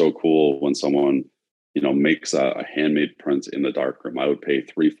think it's so cool when someone makes a handmade print in the darkroom. I would pay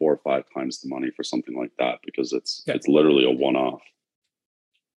 3, 4, 5 times the money for something like that because it's literally a one-off.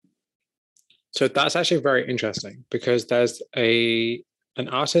 So that's actually very interesting because there's an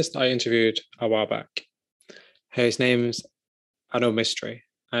artist I interviewed a while back. His name's Anil Mystery,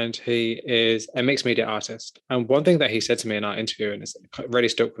 and he is a mixed media artist. And one thing that he said to me in our interview, and it's really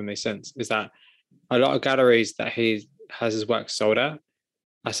stuck with me since, is that a lot of galleries that he has his work sold at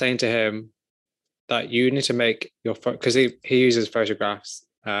are saying to him that you need to make your because he uses photographs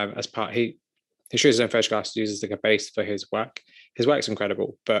as part he shoots his own photographs, uses like a base for his work. His work's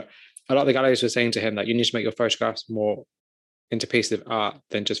incredible, but a lot of the galleries were saying to him that you need to make your photographs more into pieces of art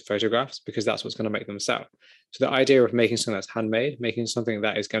than just photographs because that's what's going to make them sell. So the idea of making something that's handmade, making something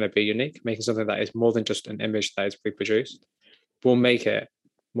that is going to be unique, making something that is more than just an image that is reproduced, will make it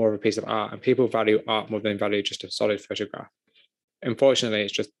more of a piece of art. And people value art more than value just a solid photograph. Unfortunately,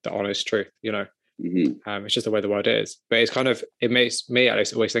 it's just the honest truth, Mm-hmm. It's just the way the world is. But it makes me at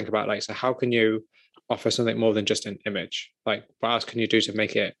least always think about like, so how can you offer something more than just an image? Like, what else can you do to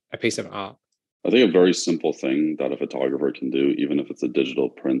make it a piece of art? I think a very simple thing that a photographer can do, even if it's a digital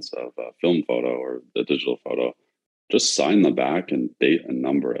print of a film photo or a digital photo, just sign the back and date and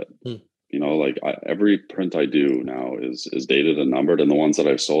number it. Like every print I do now is dated and numbered, and the ones that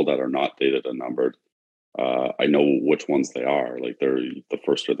I've sold that are not dated and numbered, I know which ones they are. Like they're the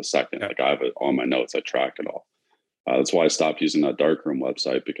first or the second. Yeah. Like I have it on my notes. I track it all. That's why I stopped using that darkroom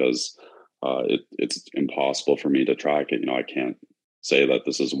website because it's impossible for me to track it. I can't say that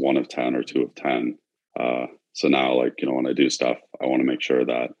this is 1 of 10 or 2 of 10. So now, like, when I do stuff, I want to make sure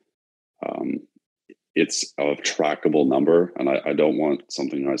that it's a trackable number. And I don't want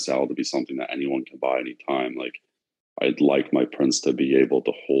something I sell to be something that anyone can buy anytime. Like, I'd like my prints to be able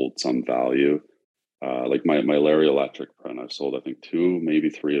to hold some value. Like my Larry Electric print, I've sold, I think, 2, maybe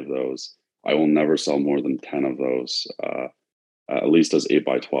 3 of those. I will never sell more than 10 of those. At least as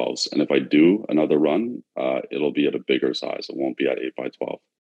 8x12s. And if I do another run, it'll be at a bigger size. It won't be at 8x12.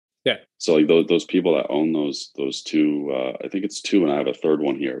 Yeah. So like those people that own those 2, I think it's 2, and I have a third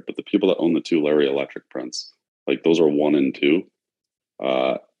one here. But the people that own the 2 Larry Electric prints, like those are 1 and 2,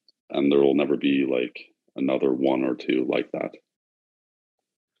 and there will never be like another 1 or 2 like that.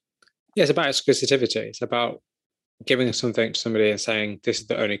 Yeah, it's about exclusivity. It's about giving something to somebody and saying this is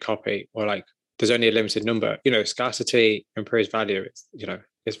the only copy, or like there's only a limited number. Scarcity improves value. It's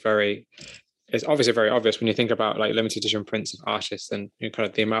obviously very obvious when you think about like limited edition prints of artists and kind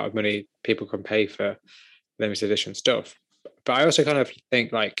of the amount of money people can pay for limited edition stuff. But I also kind of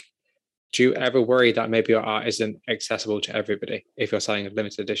think like, do you ever worry that maybe your art isn't accessible to everybody if you're selling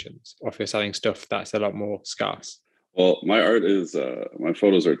limited editions, or if you're selling stuff that's a lot more scarce? Well, my art is my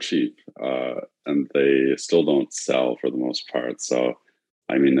photos are cheap, and they still don't sell for the most part. So,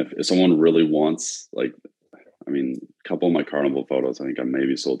 I mean, if someone really wants, like, I mean, a couple of my carnival photos, I think I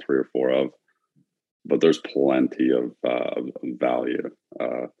maybe sold 3 or 4 of, but there's plenty of value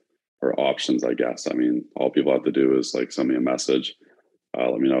or options, I guess. I mean, all people have to do is like send me a message.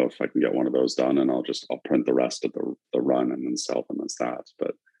 Let me know if I can get one of those done, and I'll print the rest of the run and then sell them as that.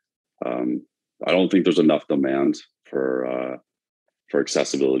 But I don't think there's enough demand for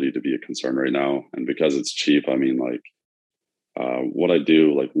accessibility to be a concern right now. And because it's cheap, I mean, like what I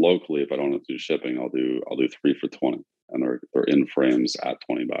do, like locally, if I don't have to do shipping, I'll do 3 for 20, and they're in frames at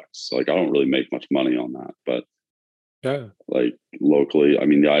 $20. So like I don't really make much money on that, but Yeah. like locally, I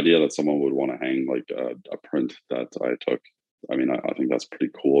mean, the idea that someone would want to hang like a print that I took, I mean, I think that's pretty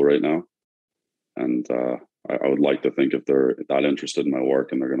cool right now. And I would like to think if they're that interested in my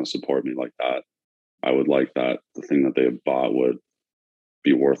work and they're going to support me like that, I would like that the thing that they bought would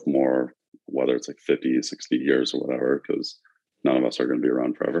be worth more, whether it's like 50, 60 years or whatever, because none of us are going to be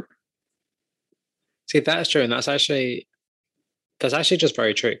around forever. See, that's true. And that's actually just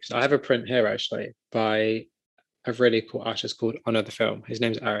very true. So I have a print here actually by a really cool artist called Honor the Film. His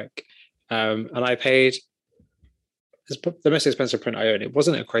name's Eric. And I paid the most expensive print I own. It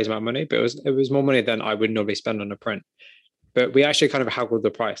wasn't a crazy amount of money, but it was more money than I would normally spend on a print. But we actually kind of haggled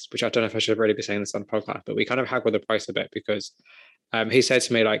the price, which I don't know if I should really be saying this on the podcast, but we kind of haggled the price a bit because he said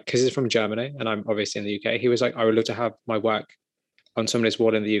to me, like, because he's from Germany and I'm obviously in the UK, he was like, I would love to have my work on somebody's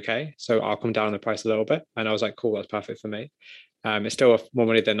wall in the UK. So I'll come down on the price a little bit. And I was like, cool, that's perfect for me. It's still more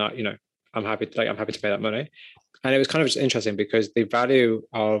money than that, I'm happy to pay that money. And it was kind of just interesting because the value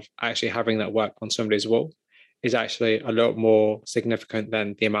of actually having that work on somebody's wall is actually a lot more significant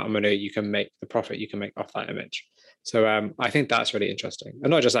than the amount of money you can make, the profit you can make off that image. So I think that's really interesting. And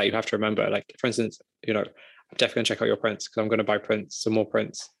not just that, you have to remember, like, for instance, I'm definitely going to check out your prints because I'm going to buy prints, some more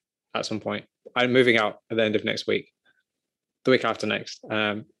prints at some point. I'm moving out at the end of next week, the week after next.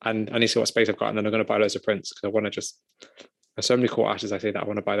 And I need to see what space I've got. And then I'm going to buy loads of prints because I want to there's so many cool artists I see that I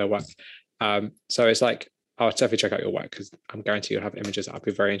want to buy their work. So it's like, I'll definitely check out your work because I'm guaranteed you'll have images that I'll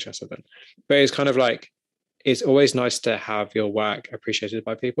be very interested in. But it's kind of like, it's always nice to have your work appreciated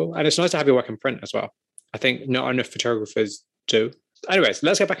by people. And it's nice to have your work in print as well. I think not enough photographers do. Anyways,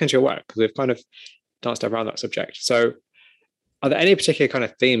 let's get back into your work because we've kind of danced around that subject. So are there any particular kind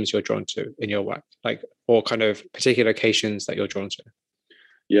of themes you're drawn to in your work, like, or kind of particular locations that you're drawn to?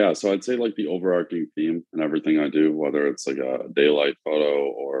 Yeah, so I'd say like the overarching theme in everything I do, whether it's like a daylight photo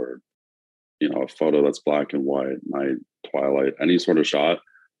or a photo that's black and white, night, twilight, any sort of shot.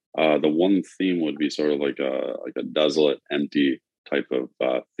 The one theme would be sort of like a desolate, empty type of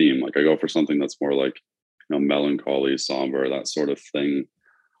theme. Like I go for something that's more like melancholy, somber, that sort of thing.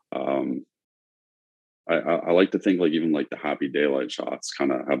 I like to think like even like the happy daylight shots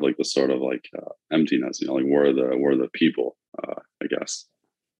kind of have like this sort of like emptiness. Like where are the people? I guess.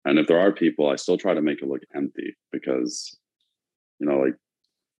 And if there are people, I still try to make it look empty because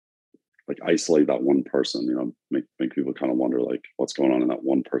like isolate that one person, make people kind of wonder like what's going on in that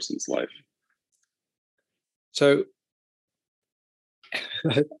one person's life. So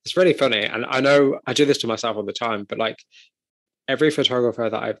it's really funny. And I know I do this to myself all the time, but like every photographer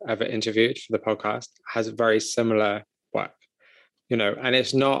that I've ever interviewed for the podcast has very similar work, and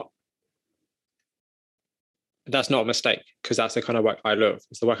that's not a mistake because that's the kind of work I love.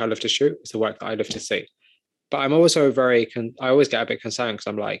 It's the work I love to shoot. It's the work that I love to see. But I'm also I always get a bit concerned because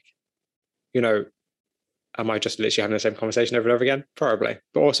I'm like, am I just literally having the same conversation over and over again? Probably.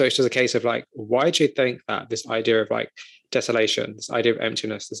 But also it's just a case of like, why do you think that this idea of like desolation, this idea of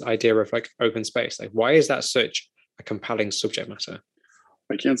emptiness, this idea of like open space, like why is that such a compelling subject matter?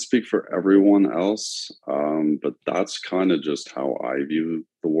 I can't speak for everyone else, but that's kind of just how I view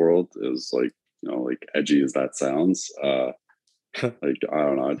the world is like, like edgy as that sounds. Like, I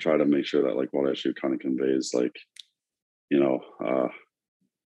don't know, I try to make sure that like what I shoot kind of conveys like,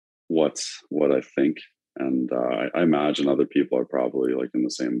 what I think. And I imagine other people are probably like in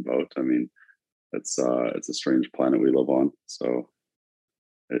the same boat. I mean, it's a strange planet we live on, so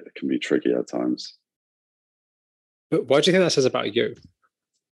it can be tricky at times. But what do you think that says about you?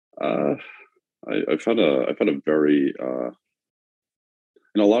 I've had a very a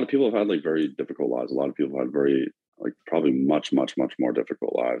lot of people have had like very difficult lives. A lot of people have had very like probably much more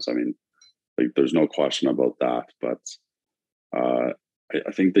difficult lives. I mean, Like there's no question about that. But uh,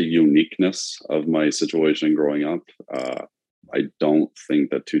 I think the uniqueness of my situation growing up, I don't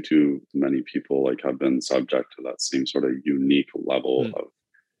think that too many people like have been subject to that same sort of unique level Mm. of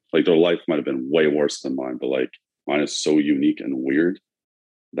like their life might have been way worse than mine, but like mine is so unique and weird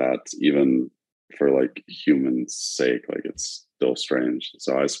that even for like humans' sake, like it's still strange.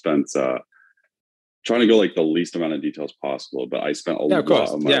 So I spent trying to go like the least amount of details possible, but I spent a Yeah, of lot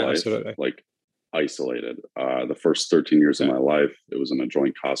course. of my Yeah, life absolutely. like isolated. The first 13 years of Yeah. my life, it was in a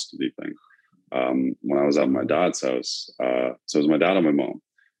joint custody thing. When I was at my Oh, dad's house, so it was my dad and my mom.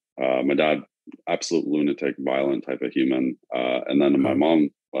 My dad, absolute lunatic, violent type of human, and then my oh, mom,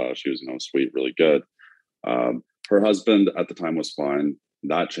 she was sweet, really good. Her husband at the time was fine.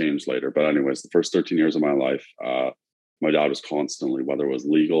 That changed later, but anyways, the first 13 years of my life, my dad was constantly, whether it was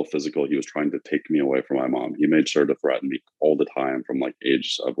legal, physical, he was trying to take me away from my mom. He made sure to threaten me all the time from like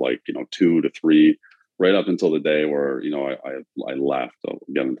age of like 2 to 3, right up until the day where I left. I'll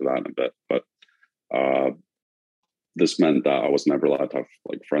get into that in a bit, but uh, this meant that I was never allowed to have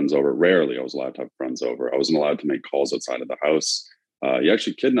like friends over. Rarely I was allowed to have friends over. I wasn't allowed to make calls outside of the house. He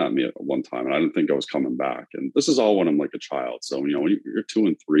actually kidnapped me at one time, and I didn't think I was coming back. And this is all when I'm like a child. So when you're 2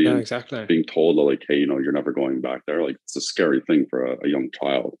 and 3 yeah, and exactly. being told that like, hey, you're never going back there, like it's a scary thing for a young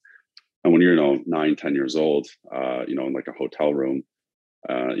child. And when you're 9, 10 years old, in like a hotel room,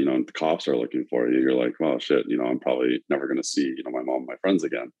 and the cops are looking for you, you're like, well, shit, I'm probably never going to see, my mom, and my friends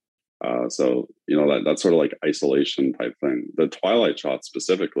again. So that's sort of like isolation type thing. The Twilight shot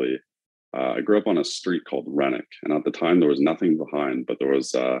specifically, I grew up on a street called Rennick, and at the time there was nothing behind, but there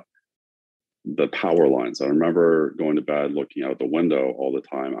was the power lines. I remember going to bed, looking out the window all the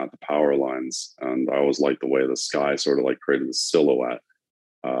time at the power lines, and I always liked the way the sky sort of like created a silhouette.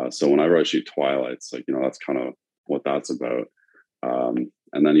 So whenever I shoot Twilights, like that's kind of what that's about. And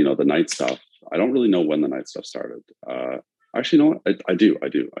then the night stuff. I don't really know when the night stuff started. Actually, you know what? I do.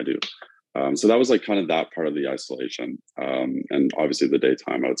 So that was like kind of that part of the isolation. And obviously, the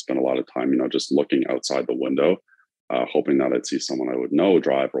daytime, I would spend a lot of time, just looking outside the window, hoping that I'd see someone I would know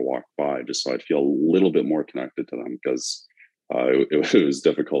drive or walk by, just so I'd feel a little bit more connected to them, because it was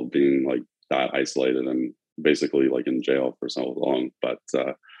difficult being like that isolated and basically like in jail for so long. But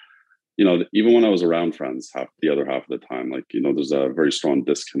even when I was around friends, the other half of the time, like, there's a very strong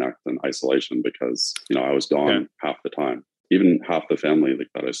disconnect and isolation because, I was Yeah. gone half the time. Even half the family like,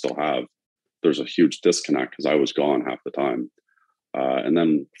 that I still have, there's a huge disconnect because I was gone half the time. And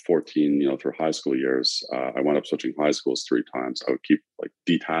then 14, through high school years, I wound up switching high schools 3 times. I would keep like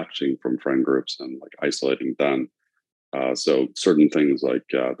detaching from friend groups and like isolating them. So certain things like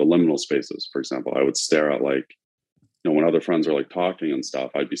the liminal spaces, for example, I would stare at like, when other friends are like talking and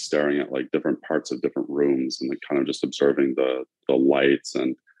stuff, I'd be staring at like different parts of different rooms and like kind of just observing the lights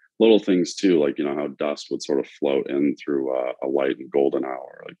and little things too, like how dust would sort of float in through a light and golden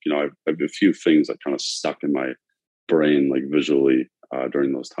hour. Like I've a few things that kind of stuck in my brain like visually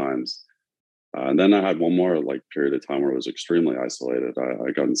during those times. And then I had one more like period of time where I was extremely isolated. I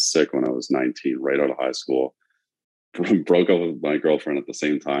got sick when I was 19, right out of high school. Broke up with my girlfriend at the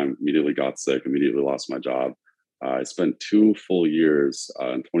same time. Immediately got sick. Immediately lost my job. I spent 2 full years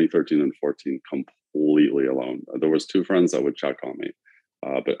in 2013 and 14 completely alone. There was 2 friends that would check on me,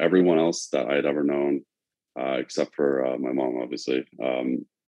 but everyone else that I had ever known, except for my mom, obviously,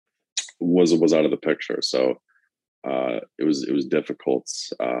 was out of the picture. So it was difficult,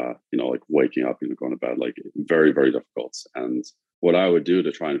 like waking up, going to bed, like very very difficult. And what I would do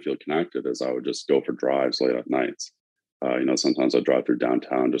to try and feel connected is I would just go for drives late at night. Sometimes I'd drive through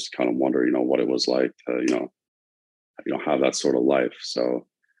downtown just to kind of wonder, what it was like to, have that sort of life. So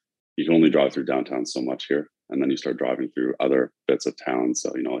you can only drive through downtown so much here, and then you start driving through other bits of town.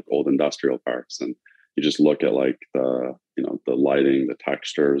 So like old industrial parks, and you just look at like the lighting, the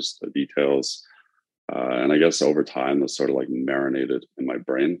textures, the details, and I guess over time this sort of like marinated in my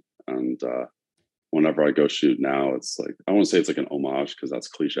brain. And whenever I go shoot now, it's like I won't say it's like an homage because that's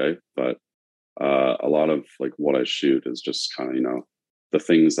cliche, but a lot of like what I shoot is just kind of the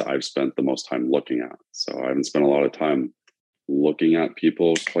things that I've spent the most time looking at. So I haven't spent a lot of time looking at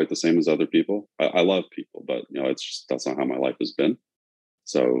people quite the same as other people. I love people, but it's just that's not how my life has been.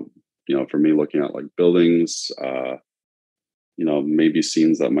 So for me, looking at like buildings, maybe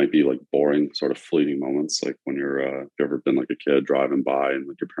scenes that might be like boring, sort of fleeting moments, like when if you've ever been like a kid driving by and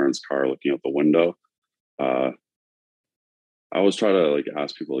like your parents' car looking out the window. Uh, I always try to like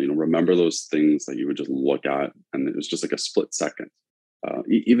ask people, remember those things that you would just look at and it was just like a split second.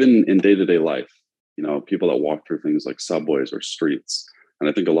 Even in day-to-day life, people that walk through things like subways or streets. And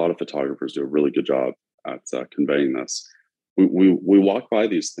I think a lot of photographers do a really good job at conveying this. we walk by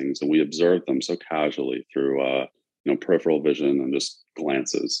these things and we observe them so casually through peripheral vision and just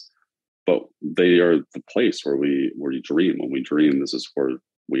glances, but they are the place where we dream. When we dream, this is where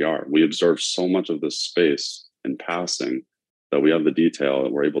we are. We observe so much of this space in passing that we have the detail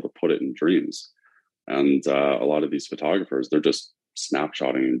and we're able to put it in dreams. And a lot of these photographers, they're just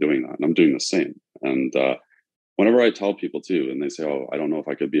snapshotting and doing that, and I'm doing the same. And whenever I tell people too, and they say, "Oh, I don't know if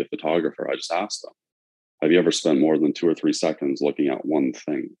I could be a photographer," I just ask them, "Have you ever spent more than 2 or 3 seconds looking at one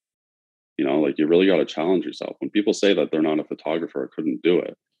thing?" Like, you really got to challenge yourself. When people say that they're not a photographer or couldn't do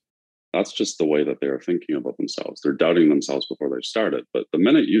it, that's just the way that they are thinking about themselves. They're doubting themselves before they started. But the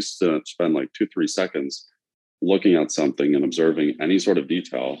minute you spend like 2, 3 seconds looking at something and observing any sort of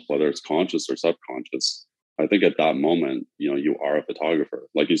detail, whether it's conscious or subconscious, I think at that moment, you are a photographer.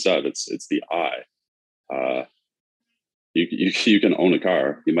 Like you said, it's the eye. You can own a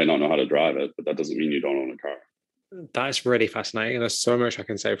car. You might not know how to drive it, but that doesn't mean you don't own a car. That's really fascinating. There's so much I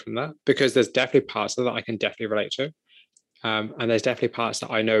can say from that, because there's definitely parts of that I can definitely relate to. And there's definitely parts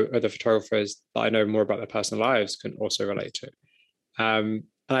that I know other photographers that I know more about their personal lives can also relate to. And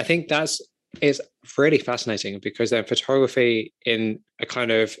I think it's really fascinating, because then photography in a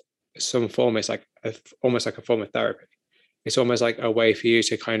kind of some form is like almost like a form of therapy. It's almost like a way for you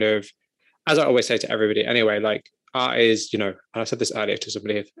to kind of, as I always say to everybody anyway, like art is, and I said this earlier to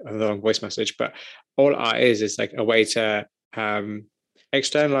somebody on the long voice message, but all art is like a way to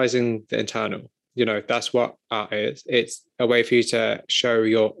externalizing the internal. That's what art is. It's a way for you to show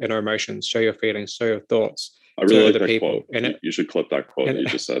your inner emotions, show your feelings, show your thoughts. I really like that quote. You should clip that quote that you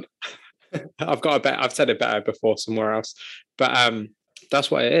just said. I've said it better before somewhere else, but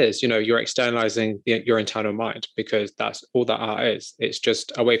that's what it is. You're externalizing your internal mind, because that's all that art is. It's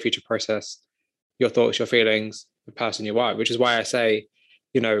just a way for you to process your thoughts, your feelings, the person you are, which is why I say,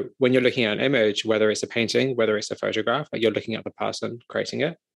 when you're looking at an image, whether it's a painting, whether it's a photograph, like you're looking at the person creating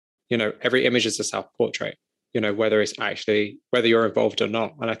it. Every image is a self-portrait, whether you're involved or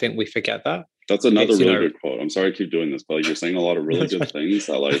not. And I think we forget that. That's another really good quote. I'm sorry I keep doing this, but like, you're saying a lot of really good things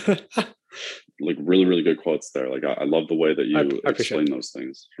that like really, really good quotes there. Like, I love the way that you explain those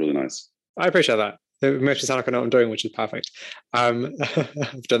things. It's really nice. I appreciate that. It makes me sound like I know what I'm doing, which is perfect.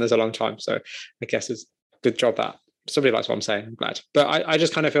 I've done this a long time, so I guess it's a good job that somebody likes what I'm saying. I'm glad. But I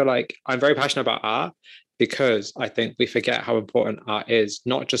just kind of feel like I'm very passionate about art, because I think we forget how important art is,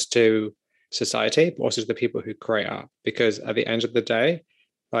 not just to society, but also to the people who create art. Because at the end of the day,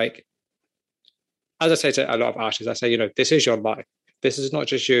 like, as I say to a lot of artists, I say, this is your life. This is not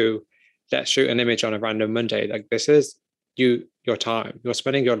just you, let's shoot an image on a random Monday. Like, this is your time. You're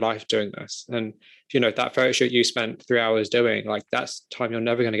spending your life doing this. And, that photo shoot you spent 3 hours doing, like, that's time you're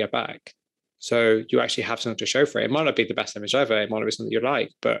never going to get back. So you actually have something to show for it. It might not be the best image ever. It might not be something you like,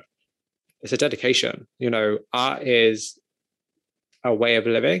 but it's a dedication. Art is a way of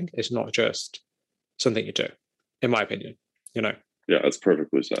living. It's not just something you do, in my opinion. Yeah, that's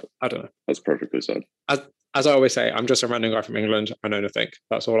perfectly said. I don't know. That's perfectly said. As I always say, I'm just a random guy from England. I know nothing.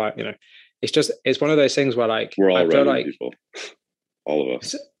 That's all it's one of those things where, like, we're all random people. All of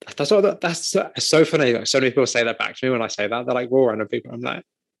us. That's so funny. Like, so many people say that back to me when I say that. They're like, we're all random people. I'm like,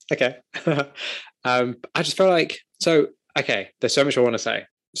 okay. I just feel like, there's so much I want to say.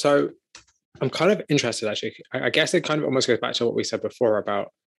 So I'm kind of interested, actually. I guess it kind of almost goes back to what we said before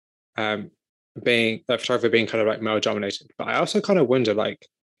about photography being kind of like male dominated. But I also kind of wonder, like,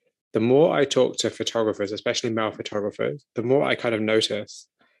 the more I talk to photographers, especially male photographers, the more I kind of notice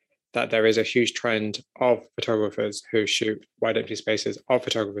that there is a huge trend of photographers who shoot wide empty spaces, of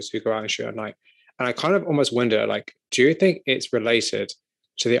photographers who go out and shoot at night. And I kind of almost wonder, like, do you think it's related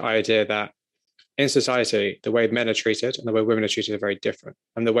to the idea that in society, the way men are treated and the way women are treated are very different?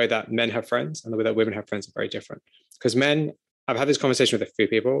 And the way that men have friends and the way that women have friends are very different. Because I've had this conversation with a few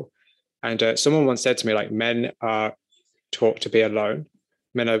people, and someone once said to me, like, men are taught to be alone.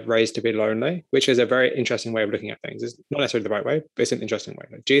 Men are raised to be lonely, which is a very interesting way of looking at things. It's not necessarily the right way, but it's an interesting way.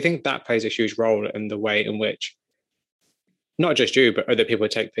 Do you think that plays a huge role in the way in which not just you, but other people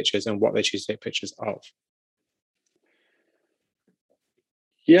take pictures and what they choose to take pictures of?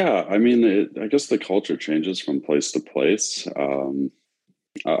 Yeah, I mean, I guess the culture changes from place to place.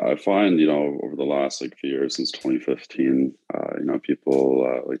 I find, over the last few years, since 2015,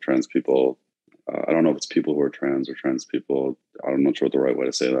 people like trans people. I don't know if it's people who are trans or trans people. I'm not sure what the right way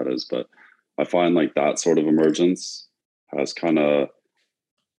to say that is, but I find like that sort of emergence has kind of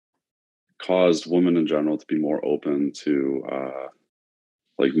caused women in general to be more open to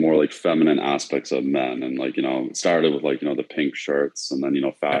more like feminine aspects of men. And it started with the pink shirts, and then,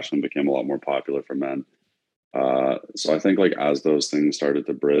 fashion became a lot more popular for men. So I think as those things started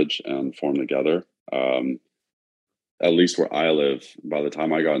to bridge and form together, at least where I live, by the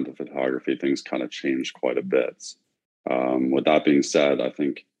time I got into photography, things kind of changed quite a bit. With that being said, I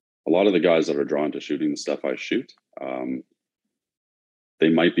think a lot of the guys that are drawn to shooting the stuff I shoot, they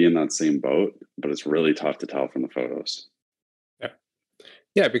might be in that same boat, but it's really tough to tell from the photos. Yeah.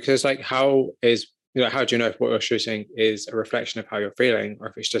 Yeah, because like how do you know if what you're shooting is a reflection of how you're feeling, or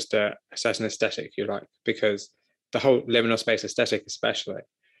if it's just a certain aesthetic you like? Because the whole liminal space aesthetic, especially,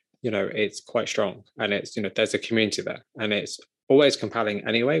 it's quite strong, and it's there's a community there, and it's always compelling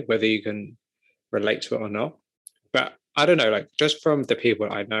anyway, whether you can relate to it or not. But I don't know, like just from the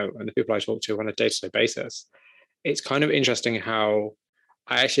people I know and the people I talk to on a day-to-day basis, it's kind of interesting how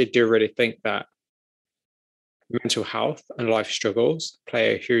I actually do really think that mental health and life struggles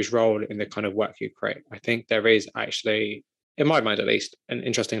play a huge role in the kind of work you create. I think there is actually, in my mind at least, an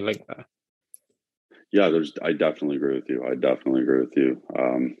interesting link there. Yeah, I definitely agree with you. I definitely agree with you.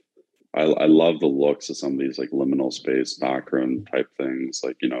 I love the looks of some of these like liminal space background type things,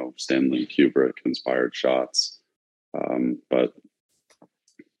 like, Stanley Kubrick inspired shots. But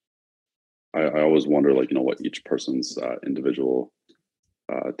I always wonder, like, what each person's individual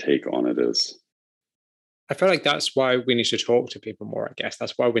take on it is. I feel like that's why we need to talk to people more, I guess.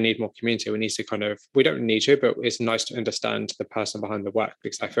 That's why we need more community. We need to we don't need to, but it's nice to understand the person behind the work,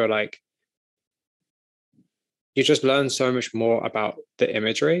 because I feel like you just learn so much more about the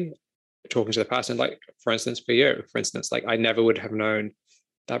imagery talking to the person. Like, for instance, like I never would have known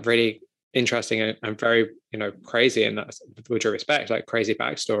that really interesting and very, crazy, and that's with due respect, like crazy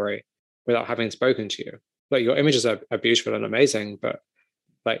backstory without having spoken to you. Like your images are beautiful and amazing, but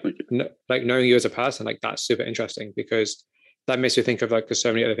like knowing you as a person, like that's super interesting, because that makes you think of like there's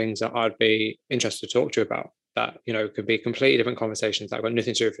so many other things that I'd be interested to talk to you about that could be completely different conversations that got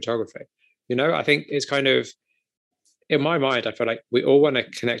nothing to do with photography. I think it's kind of, in my mind, I feel like we all want to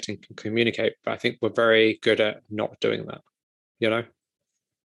connect and communicate, but I think we're very good at not doing that.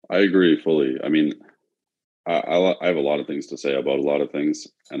 I agree fully. I mean, I have a lot of things to say about a lot of things,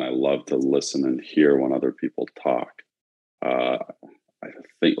 and I love to listen and hear when other people talk. Uh, I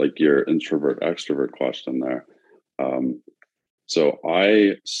think like your introvert extrovert question there. So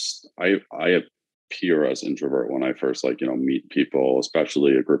I appear as introvert when I first meet people,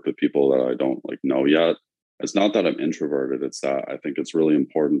 especially a group of people that I don't like know yet. It's not that I'm introverted; it's that I think it's really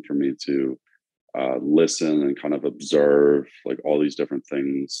important for me to listen and kind of observe like all these different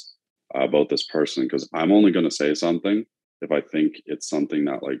things about this person, because I'm only going to say something if I think it's something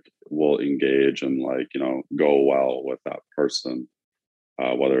that like will engage and go well with that person.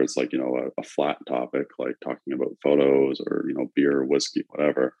 Whether it's like a flat topic like talking about photos or beer, whiskey,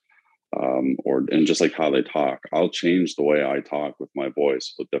 whatever, and just like how they talk. I'll change the way I talk with my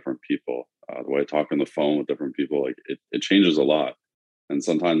voice with different people. The way I talk on the phone with different people, like it changes a lot. And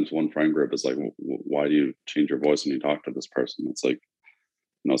sometimes one friend group is like, why do you change your voice when you talk to this person? It's like,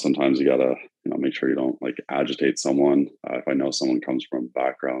 sometimes you gotta make sure you don't like agitate someone. If I know someone comes from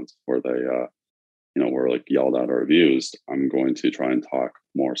backgrounds where they were like yelled at or abused, I'm going to try and talk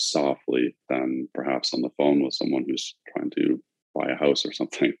more softly than perhaps on the phone with someone who's trying to buy a house or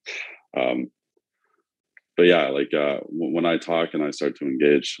something. But yeah, like when I talk and I start to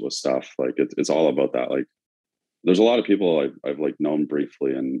engage with stuff, like it's all about that. Like there's a lot of people I've like known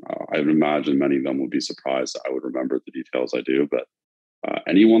briefly, and I would imagine many of them would be surprised I would remember the details I do. But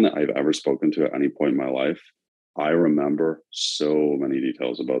anyone that I've ever spoken to at any point in my life, I remember so many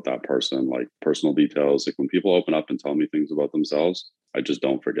details about that person, like personal details. Like when people open up and tell me things about themselves, I just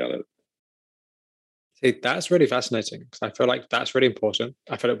don't forget it. See, that's really fascinating, because I feel like that's really important.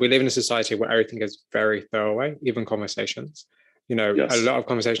 I feel like we live in a society where everything is very throwaway, even conversations. A Yes. lot of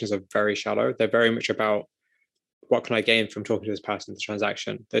conversations are very shallow. They're very much about what can I gain from talking to this person,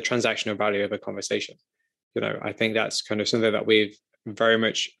 the transactional value of a conversation. I think that's kind of something that we've very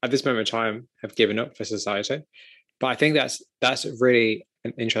much at this moment in time have given up for society. But I think that's really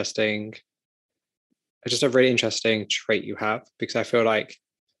an interesting, just a really interesting trait you have, because I feel like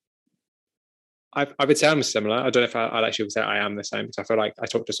I would say I'm similar. I don't know if I'd actually say I am the same, because I feel like I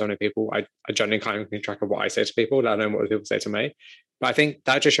talk to so many people. I generally kind of keep track of what I say to people, let alone what people say to me. But I think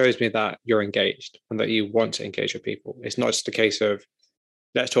that just shows me that you're engaged and that you want to engage with people. It's not just a case of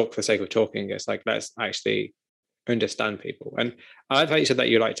let's talk for the sake of talking. It's like let's actually understand people. And I like how you said that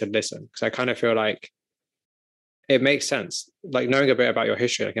you like to listen, because I kind of feel like it makes sense. Like knowing a bit about your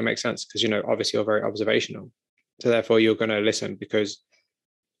history, like it makes sense because obviously you're very observational. So therefore you're going to listen because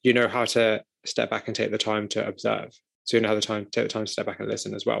you know how to step back and take the time to observe. So you know how to take the time to step back and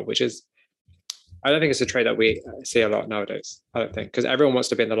listen as well, which is, I don't think it's a trait that we see a lot nowadays. I don't think, because everyone wants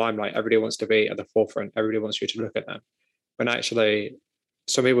to be in the limelight. Everybody wants to be at the forefront. Everybody wants you to look at them. When actually,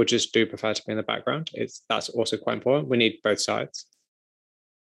 some people just do prefer to be in the background. That's also quite important. We need both sides.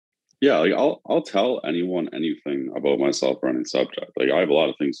 Yeah, like I'll tell anyone anything about myself or any subject. Like I have a lot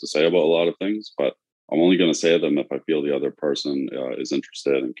of things to say about a lot of things, but I'm only going to say them if I feel the other person is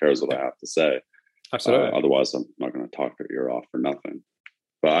interested and cares what I have to say. Absolutely. Otherwise, I'm not going to talk their ear off for nothing.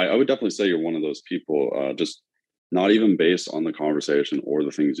 But I would definitely say you're one of those people, just not even based on the conversation or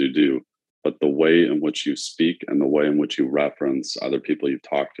the things you do, but the way in which you speak and the way in which you reference other people you've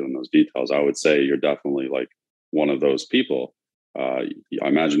talked to in those details. I would say you're definitely like one of those people. I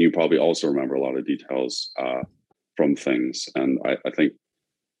imagine you probably also remember a lot of details from things, and I think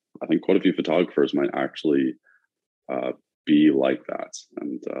quite a few photographers might actually be like that.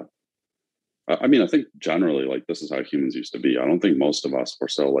 And I mean, I think generally, like, this is how humans used to be. I don't think most of us were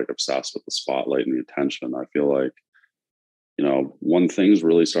so like obsessed with the spotlight and the attention. I feel like, when things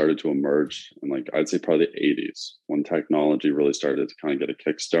really started to emerge, and like I'd say probably the 80s, when technology really started to kind of get a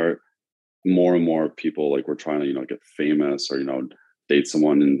kickstart, more and more people like were trying to get famous, or date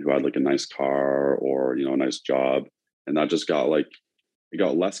someone who had like a nice car, or a nice job, and that just got like, it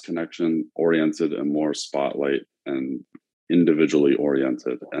got less connection oriented and more spotlight and individually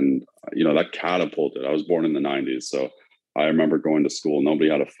oriented. And that catapulted. I was born in the 90s, so I remember going to school. Nobody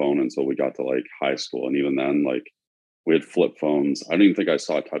had a phone until we got to like high school, and even then, like, we had flip phones. I don't even think I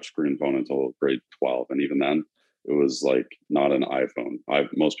saw a touchscreen phone until grade 12, and even then it was like not an iPhone.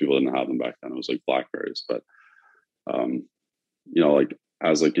 Most people didn't have them back then. It was like Blackberries. But like,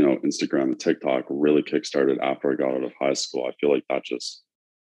 as like Instagram and TikTok really kickstarted after I got out of high school, I feel like that just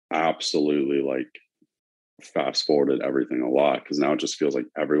absolutely like fast forwarded everything a lot, because now it just feels like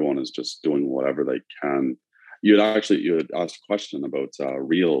everyone is just doing whatever they can. You had asked a question about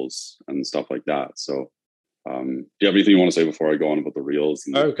reels and stuff like that. So do you have anything you want to say before I go on about the reels?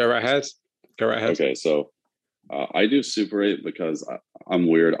 Go right ahead. Okay, so I do Super 8 because I'm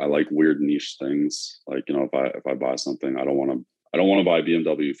weird. I like weird niche things. Like, if I buy something, I don't want to buy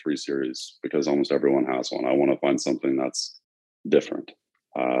BMW 3 Series because almost everyone has one. I want to find something that's different.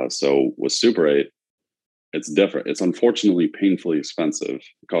 So with Super 8, it's different. It's unfortunately painfully expensive.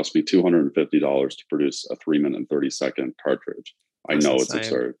 It cost me $250 to produce a 3-minute and 30-second cartridge. That's I know insane. It's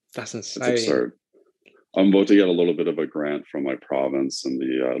absurd. That's insane. It's absurd. I'm about to get a little bit of a grant from my province and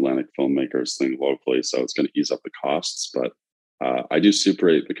the Atlantic filmmakers thing locally, so it's going to ease up the costs. But I do Super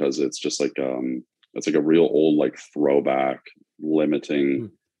 8 because it's just like it's like a real old like throwback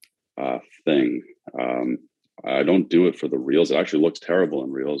limiting thing. I don't do it for the reels. It actually looks terrible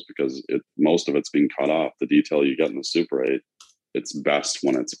in reels because most of it's being cut off. The detail you get in the Super 8, it's best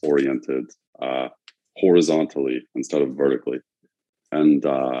when it's oriented horizontally instead of vertically. And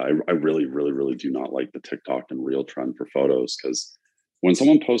I really, really, really do not like the TikTok and reel trend for photos, because when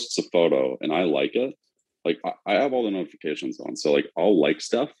someone posts a photo and I like it, like I have all the notifications on. So like I'll like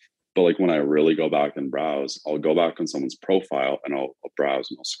stuff, but like when I really go back and browse, I'll go back on someone's profile and I'll browse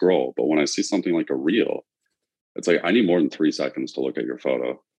and I'll scroll. But when I see something like a reel, it's like I need more than 3 seconds to look at your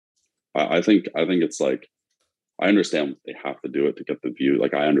photo. I think it's like, I understand they have to do it to get the view.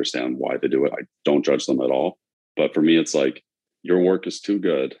 Like I understand why they do it. I don't judge them at all. But for me, it's like, your work is too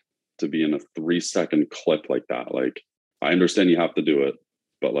good to be in a 3-second clip like that. Like, I understand you have to do it,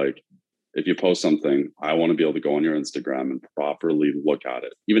 but like, if you post something, I want to be able to go on your Instagram and properly look at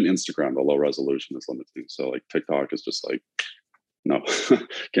it. Even Instagram, the low resolution is limiting. So like TikTok is just like, no,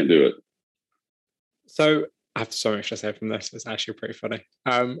 can't do it. So I have so much to say from this. It's actually pretty funny.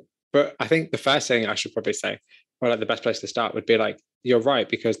 But I think the first thing I should probably say, or like the best place to start, would be like, you're right,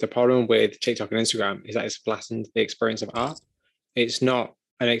 because the problem with TikTok and Instagram is that it's flattened the experience of art. It's not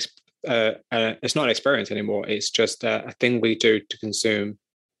it's not an experience anymore. It's just a thing we do to consume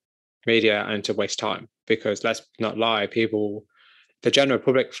media and to waste time. Because let's not lie, the general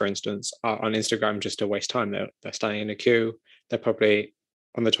public, for instance, are on Instagram just to waste time. They're standing in a queue. They're probably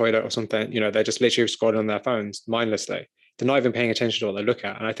on the toilet or something. They're just literally scrolling on their phones mindlessly. They're not even paying attention to what they look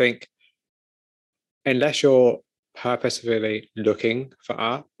at. And I think unless you're purposefully looking for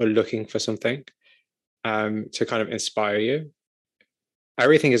art or looking for something to kind of inspire you,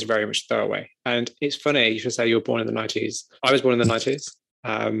 everything is very much throwaway. And it's funny, you should say you were born in the 90s. I was born in the 90s.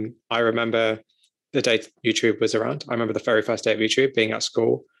 I remember the day YouTube was around. I remember the very first day of YouTube, being at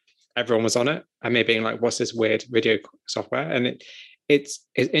school. Everyone was on it, and me being like, what's this weird video software? And it's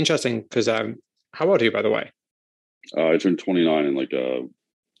interesting because how old are you, by the way? I turned 29 in like a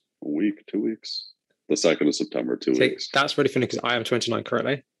week, 2 weeks. The 2nd of September, 2 weeks. That's really funny because I am 29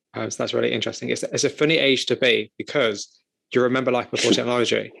 currently. So that's really interesting. It's a funny age to be because you remember life before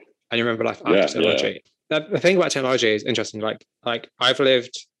technology and you remember life after technology. Yeah. The thing about technology is interesting. Like I've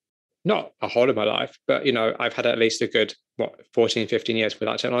lived not a whole of my life, but I've had at least a good 14, 15 years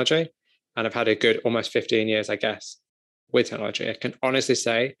without technology. And I've had a good almost 15 years, I guess, with technology. I can honestly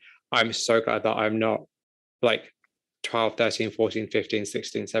say I'm so glad that I'm not like 12, 13, 14, 15,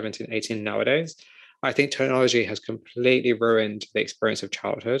 16, 17, 18 nowadays. I think technology has completely ruined the experience of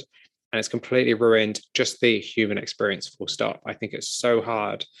childhood, and it's completely ruined just the human experience, full stop. I think it's so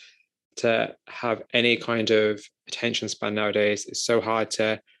hard to have any kind of attention span nowadays. It's so hard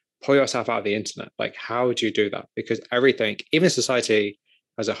to pull yourself out of the internet. Like, how would you do that? Because everything, even society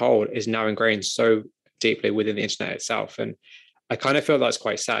as a whole, is now ingrained so deeply within the internet itself. And I kind of feel that's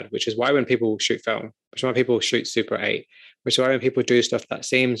quite sad, which is why when people shoot film, which is why people shoot Super 8, which is why when people do stuff that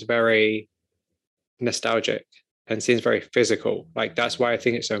seems very nostalgic and seems very physical, like that's why I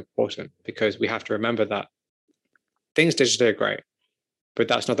think it's so important, because we have to remember that things digitally are great, but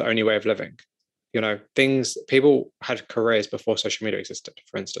that's not the only way of living. People had careers before social media existed,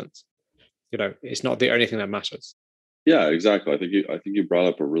 for instance. It's not the only thing that matters. Yeah, exactly. I think you brought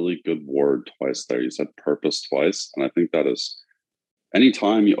up a really good word twice there. You said purpose twice, and I think that is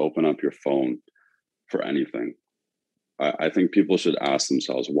anytime you open up your phone for anything, I think people should ask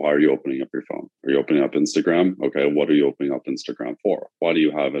themselves, why are you opening up your phone? Are you opening up Instagram? Okay, what are you opening up Instagram for? Why do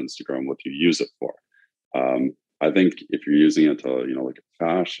you have Instagram? What do you use it for? I think if you're using it to, look at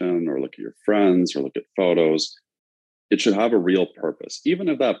fashion or look at your friends or look at photos, it should have a real purpose. Even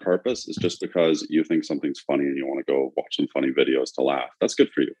if that purpose is just because you think something's funny and you want to go watch some funny videos to laugh, that's good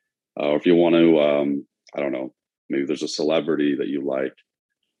for you. Or if you want to, I don't know, maybe there's a celebrity that you like,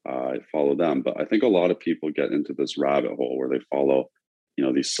 follow them. But I think a lot of people get into this rabbit hole where they follow,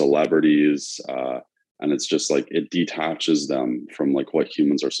 these celebrities, and it's just like it detaches them from like what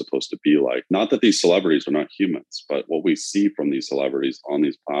humans are supposed to be like. Not that these celebrities are not humans, but what we see from these celebrities on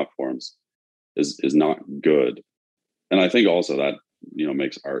these platforms is not good. And I think also that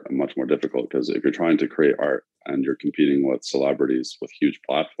makes art much more difficult, because if you're trying to create art and you're competing with celebrities with huge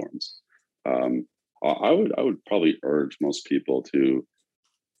platforms, I would probably urge most people to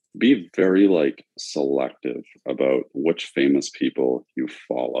be very like selective about which famous people you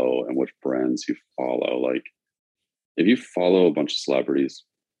follow and which brands you follow. Like, if you follow a bunch of celebrities,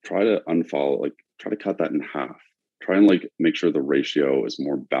 try to unfollow, like try to cut that in half. Try and like make sure the ratio is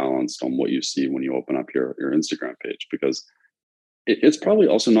more balanced on what you see when you open up your Instagram page, because it's probably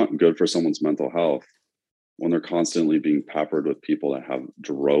also not good for someone's mental health when they're constantly being peppered with people that have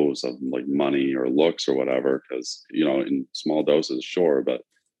droves of like money or looks or whatever. Because in small doses, sure, but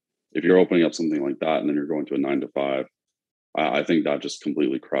if you're opening up something like that and then you're going to a 9 to 5, I think that just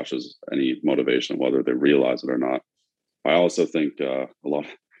completely crushes any motivation, whether they realize it or not. I also think a lot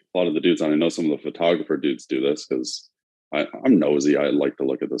of the dudes, and I know some of the photographer dudes do this because I'm nosy. I like to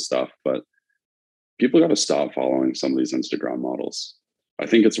look at this stuff, but people got to stop following some of these Instagram models. I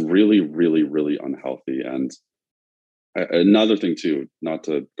think it's really, really, really unhealthy. And another thing too, not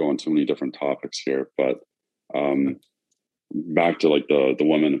to go on too many different topics here, but back to like the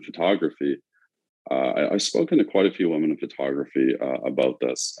women in photography. I've spoken to quite a few women in photography about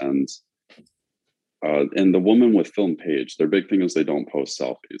this, and the woman with film page, their big thing is they don't post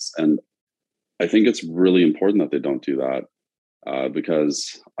selfies, and I think it's really important that they don't do that,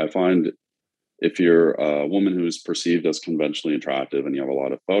 because I find if you're a woman who's perceived as conventionally attractive and you have a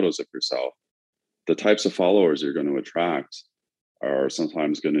lot of photos of yourself, the types of followers you're going to attract are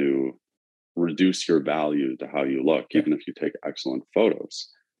sometimes going to reduce your value to how you look, even if you take excellent photos.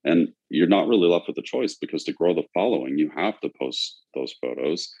 And you're not really left with a choice, because to grow the following, you have to post those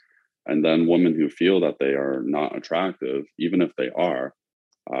photos. And then women who feel that they are not attractive, even if they are,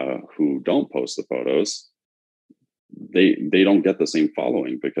 who don't post the photos, they don't get the same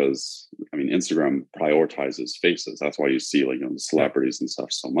following, because Instagram prioritizes faces. That's why you see like the celebrities and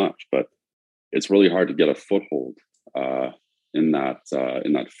stuff so much. But it's really hard to get a foothold in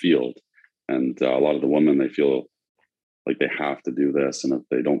that field. And a lot of the women, they feel like they have to do this, and if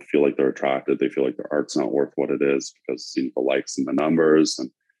they don't feel like they're attracted, they feel like their art's not worth what it is, because the likes and the numbers. And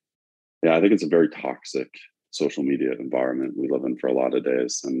yeah, I think it's a very toxic social media environment we live in for a lot of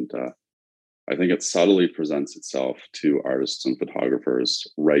days. And I think it subtly presents itself to artists and photographers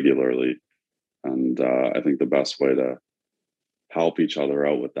regularly. And I think the best way to help each other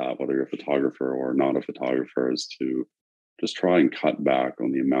out with that, whether you're a photographer or not a photographer, is to just try and cut back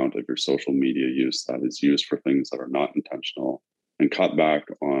on the amount of your social media use that is used for things that are not intentional, and cut back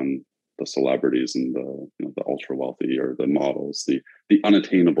on the celebrities and the ultra wealthy, or the models, the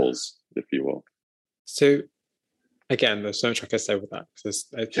unattainables, if you will. So again, there's so much I can say with that, because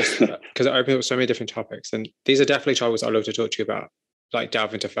it opens up so many different topics, and these are definitely topics I'd love to talk to you about, like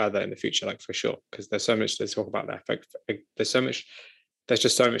delve into further in the future, like for sure, because there's so much to talk about there. There's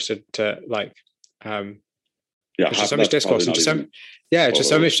just so much to like Yeah, There's just so much that's probably discourse and not just so even yeah, just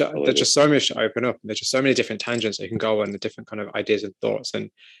so photo much. There's related. just so much to open up, and there's just so many different tangents that you can go on, the different kind of ideas and thoughts, and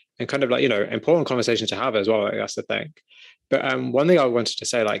kind of like important conversations to have as well. Like, that's the thing. But one thing I wanted to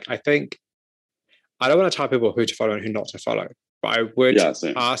say, like, I think I don't want to tell people who to follow and who not to follow, but I would Yeah,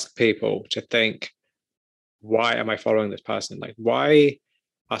 same. ask people to think, why am I following this person? Like, why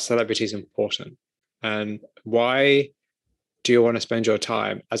are celebrities important? And why do you want to spend your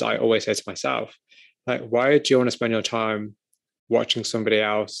time, as I always say to myself, like, why do you want to spend your time watching somebody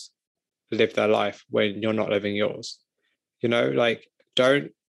else live their life when you're not living yours? Like,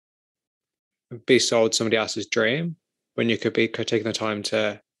 don't be sold somebody else's dream when you could be taking the time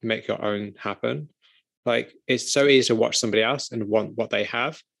to make your own happen. Like, it's so easy to watch somebody else and want what they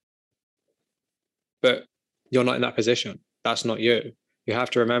have, but you're not in that position. That's not you. You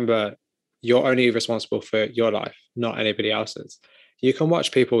have to remember you're only responsible for your life, not anybody else's. You can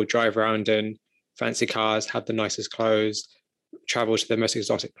watch people drive around in fancy cars, have the nicest clothes, travel to the most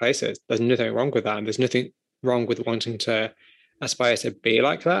exotic places. There's nothing wrong with that. And there's nothing wrong with wanting to aspire to be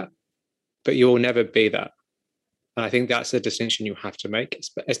like that, but you will never be that. And I think that's the distinction you have to make. It's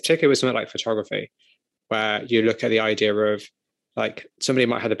particularly with something like photography, where you look at the idea of, like, somebody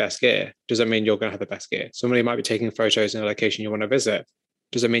might have the best gear. Doesn't mean you're going to have the best gear. Somebody might be taking photos in a location you want to visit.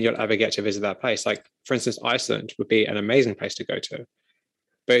 Doesn't mean you'll ever get to visit that place. Like, for instance, Iceland would be an amazing place to go to.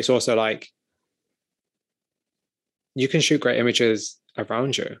 But it's also like, you can shoot great images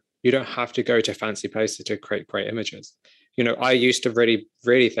around you. You don't have to go to fancy places to create great images. I used to really,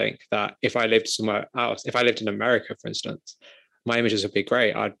 really think that if I lived somewhere else, if I lived in America, for instance, my images would be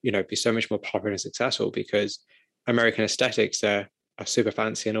great. I'd, be so much more popular and successful because American aesthetics are super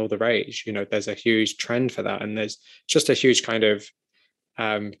fancy and all the rage. There's a huge trend for that. And there's just a huge kind of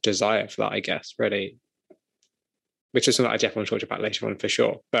desire for that, I guess, really, which is something I definitely want to talk about later on for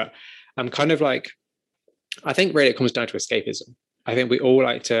sure. But I'm kind of like, I think really it comes down to escapism. I think we all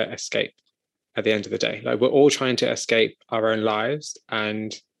like to escape at the end of the day. Like, we're all trying to escape our own lives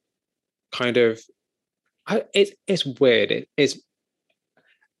and kind of, it's weird. It's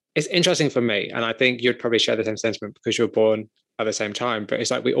interesting for me. And I think you'd probably share the same sentiment because you were born at the same time. But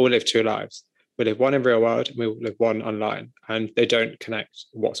it's like we all live two lives. We live one in real world and we live one online, and they don't connect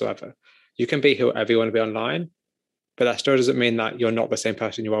whatsoever. You can be whoever you want to be online, but that still doesn't mean that you're not the same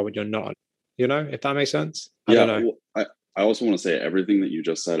person you are when you're not. If that makes sense. I don't know. Well, I also want to say everything that you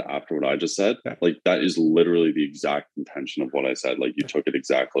just said after what I just said, Yeah. like, that is literally the exact intention of what I said. Like, you took it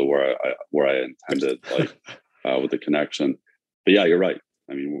exactly where I intended, like, with the connection. But yeah, you're right.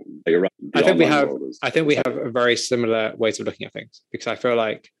 I mean, you're right. I think we have a very similar ways of looking at things, because I feel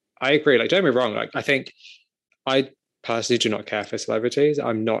like I agree. Like, don't get me wrong. Like, I think I personally do not care for celebrities.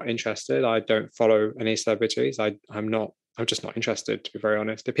 I'm not interested. I don't follow any celebrities. I'm just not interested, to be very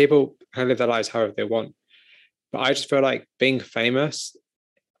honest. The people can live their lives however they want. But I just feel like being famous,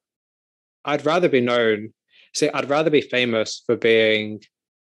 I'd rather be known. See, I'd rather be famous for being,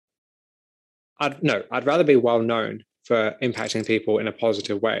 I'd rather be well known for impacting people in a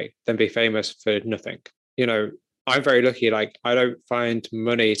positive way than be famous for nothing. I'm very lucky. Like, I don't find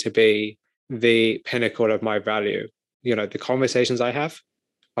money to be the pinnacle of my value. The conversations I have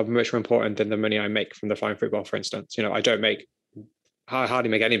are much more important than the money I make from the flying football, for instance. I hardly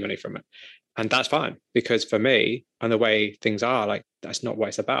make any money from it. And that's fine, because for me and the way things are, like, that's not what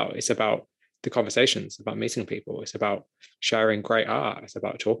it's about. It's about the conversations, about meeting people. It's about sharing great art. It's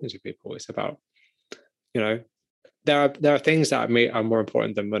about talking to people. It's about, there are things that are more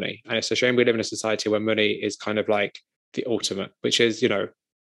important than money. And it's a shame we live in a society where money is kind of like the ultimate, which is,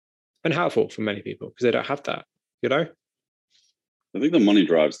 unhelpful for many people because they don't have that, I think the money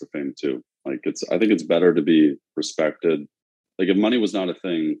drives the fame too. Like, I think it's better to be respected. Like, if money was not a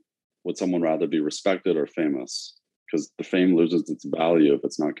thing, would someone rather be respected or famous? Because the fame loses its value if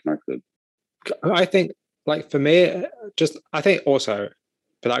it's not connected. I think, like, for me, I think also,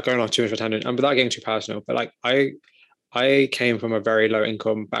 without going off too much of a tangent and without getting too personal, but like, I came from a very low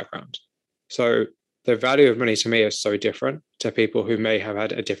income background. So the value of money to me is so different to people who may have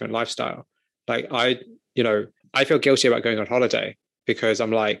had a different lifestyle. Like, I feel guilty about going on holiday because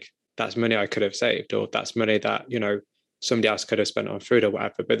I'm like, that's money I could have saved, or that's money that, somebody else could have spent on food or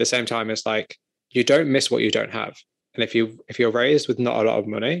whatever. But at the same time, it's like, you don't miss what you don't have. And if you're raised with not a lot of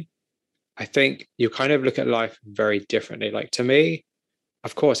money, I think you kind of look at life very differently. Like, to me,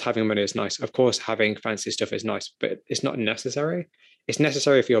 of course, having money is nice. Of course, having fancy stuff is nice, but it's not necessary. It's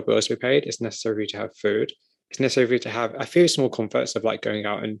necessary for your bills to be paid. It's necessary for you to have food. It's necessary for you to have a few small comforts of, like, going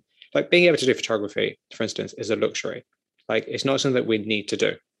out and, like, being able to do photography, for instance, is a luxury. Like, it's not something that we need to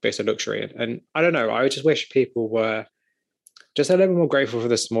do, but it's a luxury. And I don't know, I just wish people were just a little more grateful for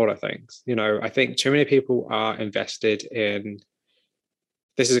the smaller things. I think too many people are invested in,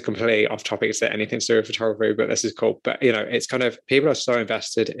 this is a completely off topic, it's anything to do with photography, but this is cool. But it's kind of, people are so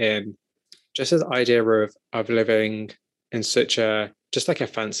invested in just this idea of living in such a, just like a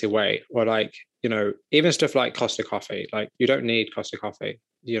fancy way, or like, even stuff like Costa coffee, like you don't need Costa coffee,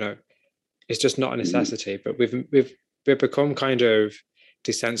 it's just not a necessity. But we've become kind of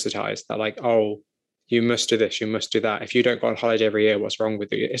desensitized that, like, oh, you must do this, you must do that. If you don't go on holiday every year, what's wrong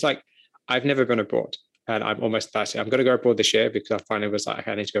with you? It's like, I've never been abroad and I'm almost 30. I'm going to go abroad this year because I finally was like,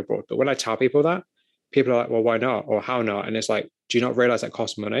 okay, I need to go abroad. But when I tell people that, people are like, well, why not? Or how not? And it's like, do you not realize that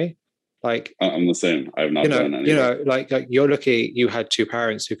costs money? Like, I'm the same. I have not done any. Like you're lucky you had two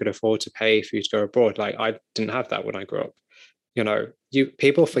parents who could afford to pay for you to go abroad. Like I didn't have that when I grew up.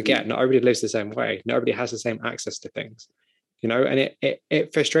 People forget not everybody lives the same way. Not everybody has the same access to things. And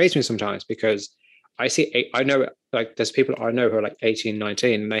it frustrates me sometimes because I know, like, there's people I know who are like 18,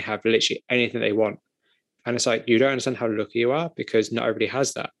 19, and they have literally anything they want. And it's like, you don't understand how lucky you are because not everybody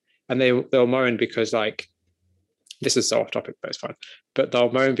has that. And they'll moan because, like, this is so off topic, but it's fine. But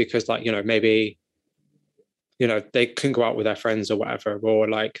they'll moan because, like, maybe, they couldn't go out with their friends or whatever, or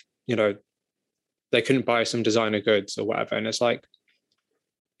like, they couldn't buy some designer goods or whatever. And it's like,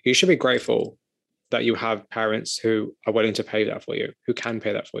 you should be grateful that you have parents who are willing to pay that for you, who can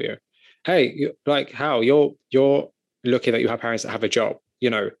pay that for you. Hey, you're lucky that you have parents that have a job,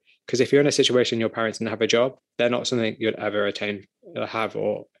 because if you're in a situation your parents didn't have a job, they're not something you'd ever have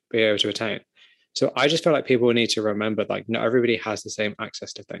or be able to attain. So I just feel like people need to remember, like, not everybody has the same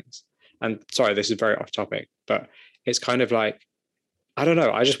access to things. And sorry, this is very off topic, but it's kind of like, I don't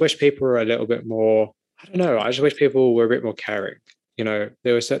know. I just wish people were a little bit more, I don't know. I just wish people were a bit more caring.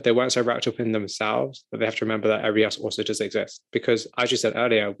 They weren't so wrapped up in themselves, but they have to remember that everybody else also does exist. Because as you said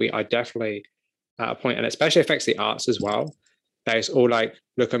earlier, we are definitely at a point, and especially affects the arts as well, that it's all like,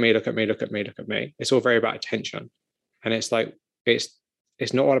 look at me, look at me, look at me, look at me. It's all very about attention. And it's like, it's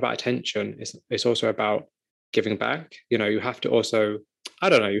not all about attention. It's also about giving back. You have to also, I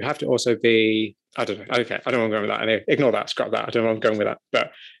don't know, you have to also be, I don't know. Okay, I don't want to go with that. Anyway, ignore that, scrap that. I don't know where I'm going with that.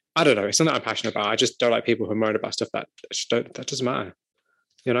 But I don't know. It's something I'm passionate about. I just don't like people who moan about stuff that doesn't matter.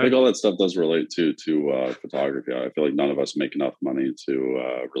 I think all that stuff does relate to photography. I feel like none of us make enough money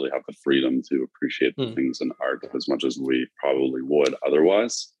to really have the freedom to appreciate the things in art as much as we probably would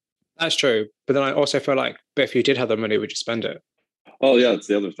otherwise. That's true. But then I also feel like, but if you did have the money, would you spend it? Oh yeah, it's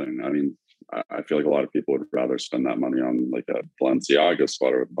the other thing. I mean, I feel like a lot of people would rather spend that money on like a Balenciaga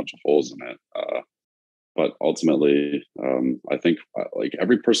sweater with a bunch of holes in it. But ultimately, I think like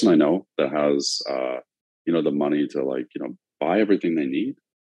every person I know that has, the money to, like, buy everything they need.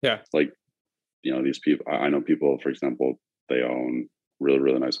 Yeah. Like, these people, I know people, for example, they own really,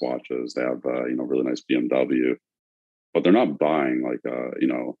 really nice watches. They have, really nice BMW, but they're not buying like,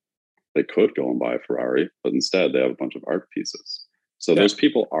 they could go and buy a Ferrari, but instead they have a bunch of art pieces. So those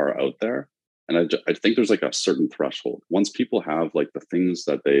people are out there. And I think there's like a certain threshold. Once people have like the things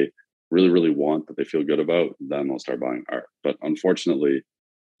that they really, really want, that they feel good about, then they'll start buying art. But unfortunately,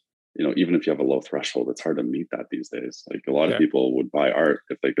 even if you have a low threshold, it's hard to meet that these days. Like a lot of people would buy art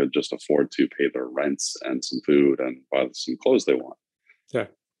if they could just afford to pay their rents and some food and buy some clothes they want. Yeah.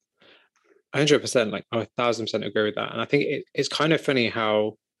 100%, like 1,000% agree with that. And I think it's kind of funny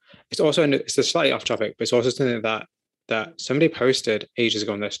how it's a slightly off topic, but it's also something that somebody posted ages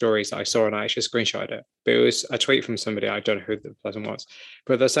ago on their stories that I saw, and I actually screenshotted it. But it was a tweet from somebody, I don't know who the person was,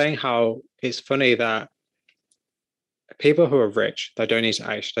 but they're saying how it's funny that people who are rich that don't need to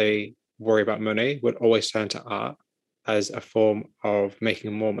actually worry about money would always turn to art as a form of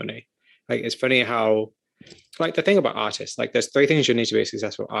making more money. Like, it's funny how, like, the thing about artists, like, there's three things you need to be a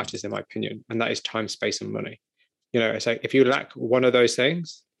successful artist, in my opinion, and that is time, space, and money. It's like, if you lack one of those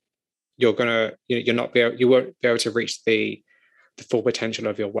things, you won't be able to reach the full potential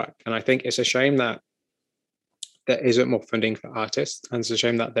of your work. And I think it's a shame that there isn't more funding for artists, and it's a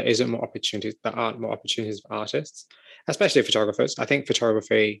shame that there aren't more opportunities for artists, especially photographers. I think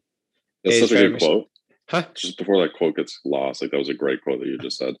photography is such a good quote. Huh? Just before that quote gets lost, like, that was a great quote that you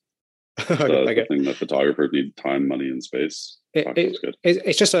just said. Okay. The thing that photographers need: time, money, and space.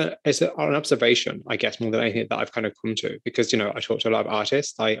 It's just an observation, I guess, more than anything that I've kind of come to, because I talk to a lot of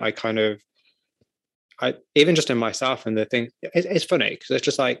artists. I even just in myself, and the thing, it's funny because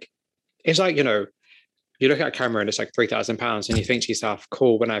it's like you look at a camera and it's like £3,000 and you think to yourself,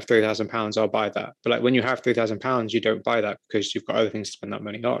 cool, when I have £3,000 I'll buy that. But like, when you have £3,000 you don't buy that because you've got other things to spend that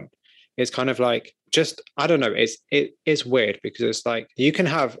money on. It's kind of like, just, I don't know, it's weird because it's like, you can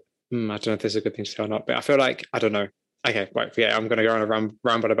have, I don't know if this is a good thing to say or not, but I feel like, I don't know. Okay, right. Yeah, I'm going to go on a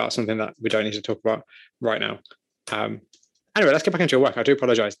ramble about something that we don't need to talk about right now. Anyway, let's get back into your work. I do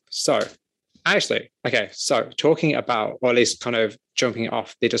apologize. So, actually, okay, so talking about, or at least kind of jumping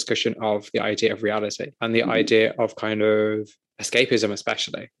off the discussion of the idea of reality and the idea of kind of escapism,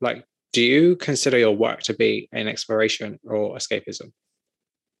 especially, like, do you consider your work to be an exploration or escapism?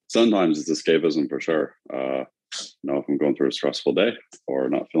 Sometimes it's escapism for sure. If I'm going through a stressful day or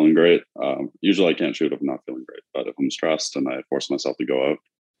not feeling great, usually I can't shoot if I'm not feeling great. But if I'm stressed and I force myself to go out,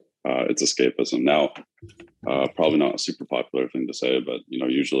 it's escapism. Now, probably not a super popular thing to say, but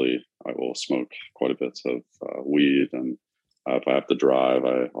usually I will smoke quite a bit of weed, and if I have to drive,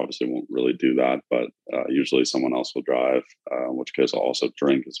 I obviously won't really do that. But usually someone else will drive, in which case I'll also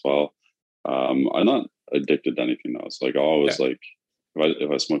drink as well. I'm not addicted to anything though. It's like I always like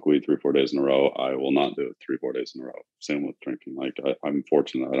if I smoke weed 3-4 days in a row, I will not do it 3-4 days in a row. Same with drinking. Like I'm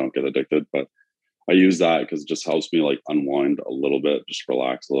fortunate I don't get addicted, but I use that because it just helps me like unwind a little bit, just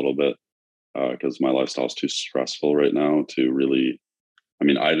relax a little bit. Because my lifestyle is too stressful right now to really. I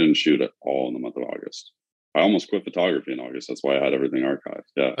mean, I didn't shoot at all in the month of August. I almost quit photography in August. That's why I had everything archived.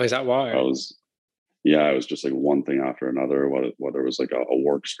 Yeah. Oh, is that why? It was just like one thing after another, whether it was like a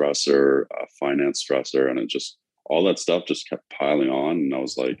work stressor, a finance stressor, and it just all that stuff just kept piling on. And I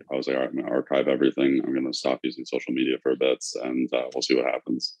was like, all right, I'm gonna archive everything. I'm gonna stop using social media for a bit, and we'll see what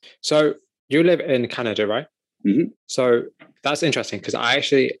happens. So you live in Canada, right? Mm-hmm. So that's interesting because I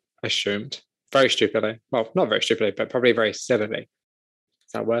actually assumed very stupidly, well, not very stupidly, but probably very sillily.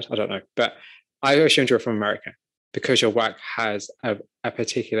 Is that a word? I don't know. But I assumed you were from America because your work has a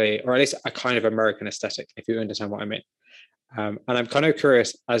particularly, or at least a kind of American aesthetic, if you understand what I mean. And I'm kind of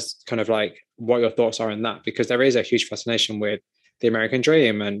curious as kind of like what your thoughts are on that, because there is a huge fascination with the American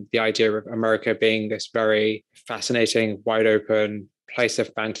dream and the idea of America being this very fascinating, wide open place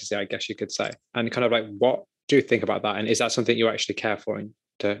of fantasy, I guess you could say. And kind of like, what do you think about that? And is that something you actually care for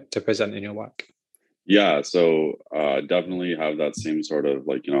to present in your work? Yeah, so definitely have that same sort of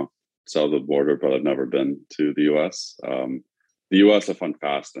like, south of the border, but I've never been to the US. The US, I find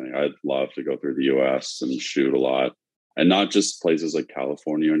fascinating. I'd love to go through the US and shoot a lot. And not just places like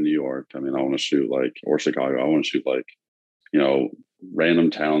California or New York. I mean, I want to shoot or Chicago. I want to shoot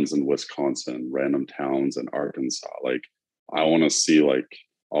random towns in Wisconsin, random towns in Arkansas. Like, I want to see like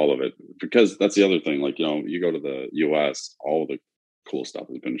all of it, because that's the other thing. Like, you go to the US, all the cool stuff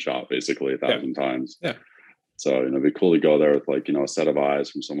has been shot basically 1,000 times. Yeah. So, it'd be cool to go there with like, a set of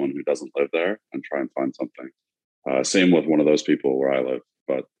eyes from someone who doesn't live there and try and find something. Same with one of those people where I live.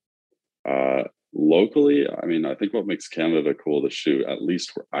 But locally, I mean, I think what makes Canada cool to shoot, at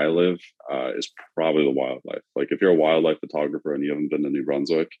least where I live, is probably the wildlife. Like if you're a wildlife photographer and you haven't been to New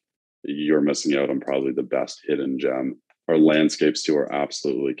Brunswick, you're missing out on probably the best hidden gem. Our landscapes too are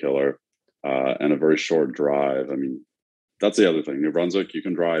absolutely killer. And a very short drive. I mean, that's the other thing. New Brunswick, you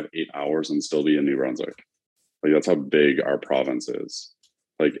can drive 8 hours and still be in New Brunswick. Like that's how big our province is.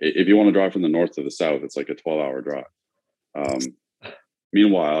 Like if you want to drive from the north to the south, it's like a 12-hour drive.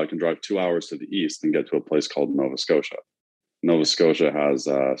 Meanwhile, I can drive 2 hours to the east and get to a place called Nova Scotia. Nova Scotia has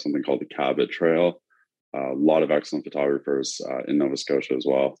something called the Cabot Trail. A lot of excellent photographers in Nova Scotia as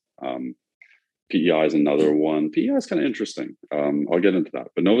well. PEI is another one. PEI is kind of interesting. I'll get into that.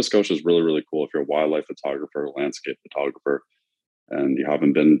 But Nova Scotia is really, really cool if you're a wildlife photographer, landscape photographer, and you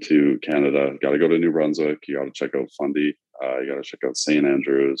haven't been to Canada. You got to go to New Brunswick. You got to check out Fundy. You got to check out St.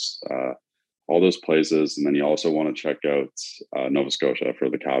 Andrews. All those places. And then you also want to check out Nova Scotia for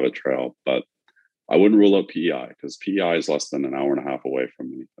the Cabot Trail. But I wouldn't rule out PEI because PEI is less than an hour and a half away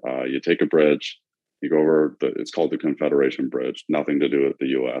from me. You take a bridge, you go over, it's called the Confederation Bridge, nothing to do with the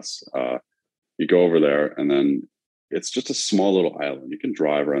US. You go over there and then it's just a small little island. You can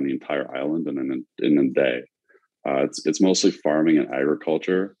drive around the entire island in a day. It's mostly farming and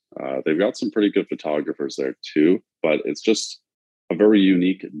agriculture. They've got some pretty good photographers there too, but it's just a very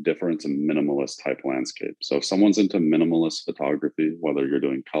unique, different, and minimalist type landscape. So if someone's into minimalist photography, whether you're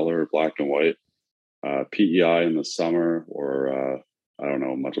doing color, black and white, PEI in the summer, or I don't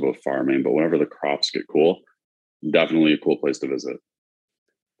know much about farming, but whenever the crops get cool, definitely a cool place to visit.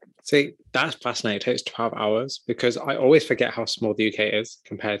 See, that's fascinating. It takes 12 hours because I always forget how small the UK is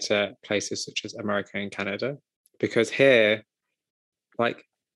compared to places such as America and Canada. Because here, like,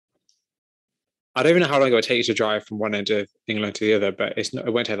 I don't even know how long it would take you to drive from one end of England to the other, but it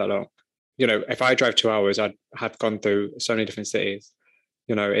won't take that long. If I drive 2 hours, I'd have gone through so many different cities.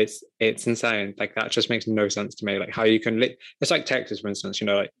 It's insane. Like that just makes no sense to me. Like how you can, it's like Texas, for instance,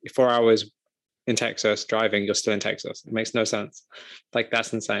 like 4 hours in Texas driving, you're still in Texas. It makes no sense. Like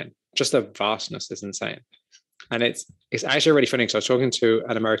that's insane. Just the vastness is insane. And it's actually really funny because I was talking to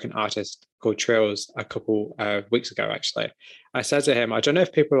an American artist called Trills a couple weeks ago, actually. I said to him, I don't know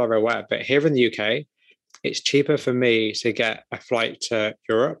if people are aware, but here in the UK, it's cheaper for me to get a flight to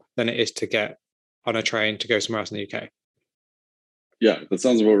Europe than it is to get on a train to go somewhere else in the UK. Yeah, that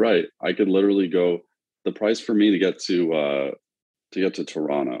sounds about right. I could literally go. The price for me to get to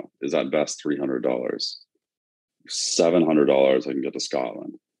Toronto is at best $300. $700 I can get to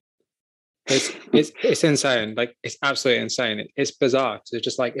Scotland. It's insane. Like, it's absolutely insane. It's bizarre. So it's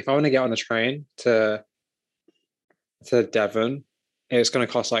just like, if I want to get on a train to Devon, it's going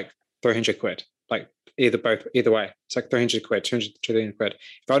to cost like 300 quid. Like either way, it's like 300 quid, 200, 300 quid.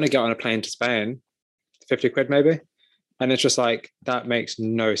 If I want to get on a plane to Spain, 50 quid maybe. And it's just like, that makes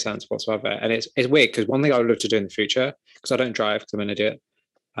no sense whatsoever. And it's weird, because one thing I would love to do in the future, because I don't drive because I'm an idiot,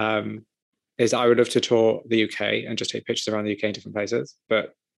 is I would love to tour the UK and just take pictures around the UK in different places.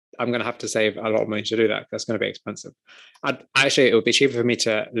 But I'm going to have to save a lot of money to do that. That's going to be expensive. Actually, it would be cheaper for me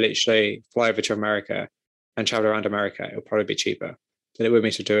to literally fly over to America and travel around America. It would probably be cheaper than it would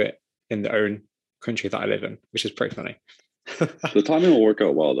be to do it in the own country that I live in, which is pretty funny. The timing will work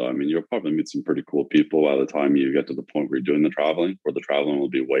out well, though. I mean, you'll probably meet some pretty cool people by the time you get to the point where you're doing the traveling, where the traveling will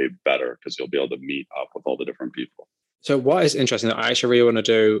be way better because you'll be able to meet up with all the different people. So what is interesting that I actually really want to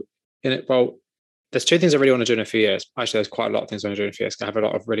do in it, well, there's two things I really want to do in a few years. Actually, there's quite a lot of things I want to do in a few years. I have a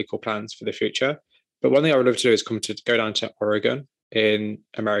lot of really cool plans for the future. But one thing I would love to do is go down to Oregon in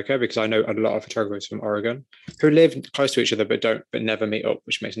America, because I know a lot of photographers from Oregon who live close to each other but never meet up,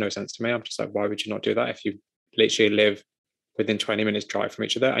 which makes no sense to me. I'm just like, why would you not do that if you literally live within 20 minutes drive from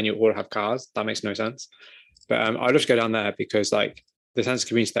each other and you all have cars? That makes no sense. But I'd love to go down there because like the sense of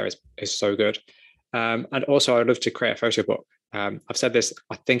community there is so good. And also I'd love to create a photo book. I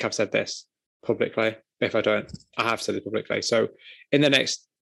think I've said this publicly. If I don't, I have said it publicly. So in the next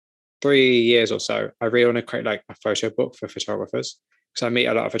 3 years or so, I really want to create like a photo book for photographers, because I meet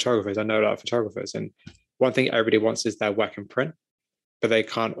a lot of photographers. I know a lot of photographers, and one thing everybody wants is their work in print, but they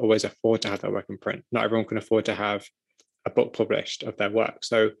can't always afford to have their work in print. Not everyone can afford to have a book published of their work.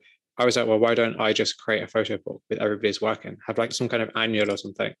 So I was like, well, why don't I just create a photo book with everybody's work in, have like some kind of annual or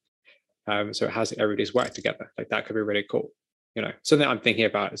something. So it has everybody's work together. Like that could be really cool. You know, something I'm thinking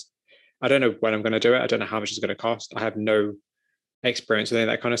about is, I don't know when I'm going to do it. I don't know how much it's going to cost. I have no experience with any of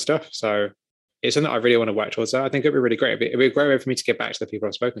that kind of stuff. So it's something I really want to work towards. I think it'd be really great. It'd be a great way for me to get back to the people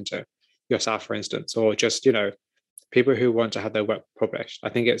I've spoken to, yourself, for instance, or just, you know, people who want to have their work published. I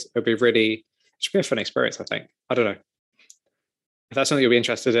think it should be a fun experience, I think. I don't know. If that's something you'll be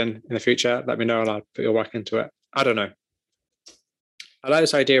interested in the future, let me know and I'll put your work into it. I don't know. I like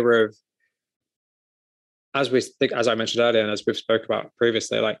this idea of, as I mentioned earlier, and as we've spoke about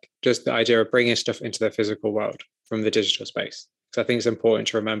previously, like just the idea of bringing stuff into the physical world from the digital space. Because I think it's important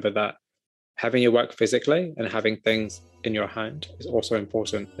to remember that having your work physically and having things in your hand is also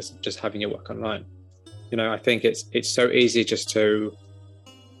important as just having your work online. You know, I think it's so easy just to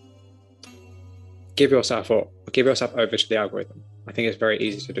give yourself over to the algorithm. I think it's very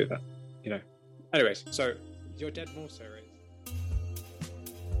easy to do that, you know. Anyways, so your Dead More series.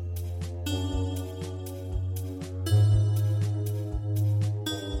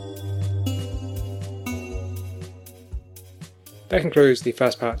 That concludes the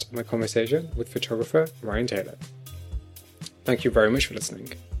first part of my conversation with photographer Ryan Taylor. Thank you very much for listening.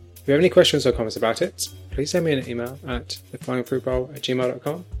 If you have any questions or comments about it, please send me an email at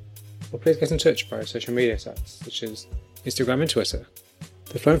theflyingfruitbowl@gmail.com, or please get in touch via social media sites such as Instagram and Twitter.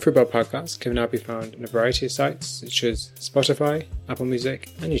 The Flying Fruit Bowl podcast can now be found on a variety of sites such as Spotify, Apple Music,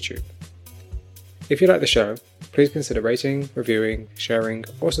 and YouTube. If you like the show, please consider rating, reviewing, sharing,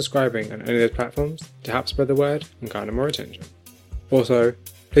 or subscribing on any of those platforms to help spread the word and garner more attention. Also,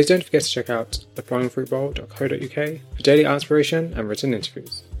 please don't forget to check out theflyingfruitbowl.co.uk for daily inspiration and written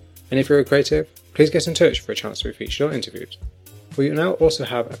interviews. And if you're a creative, please get in touch for a chance to be featured or interviewed. We now also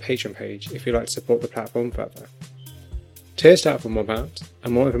have a Patreon page if you'd like to support the platform further. Tiers start from £1,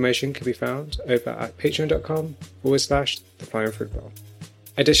 and more information can be found over at patreon.com/theflyingfruitbowl.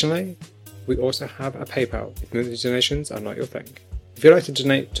 Additionally, we also have a PayPal if monthly donations are not your thing. If you'd like to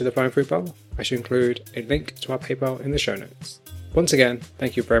donate to the Flying Fruit Bowl, I should include a link to our PayPal in the show notes. Once again,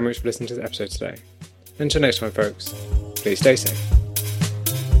 thank you very much for listening to this episode today. Until next time, folks, please stay safe.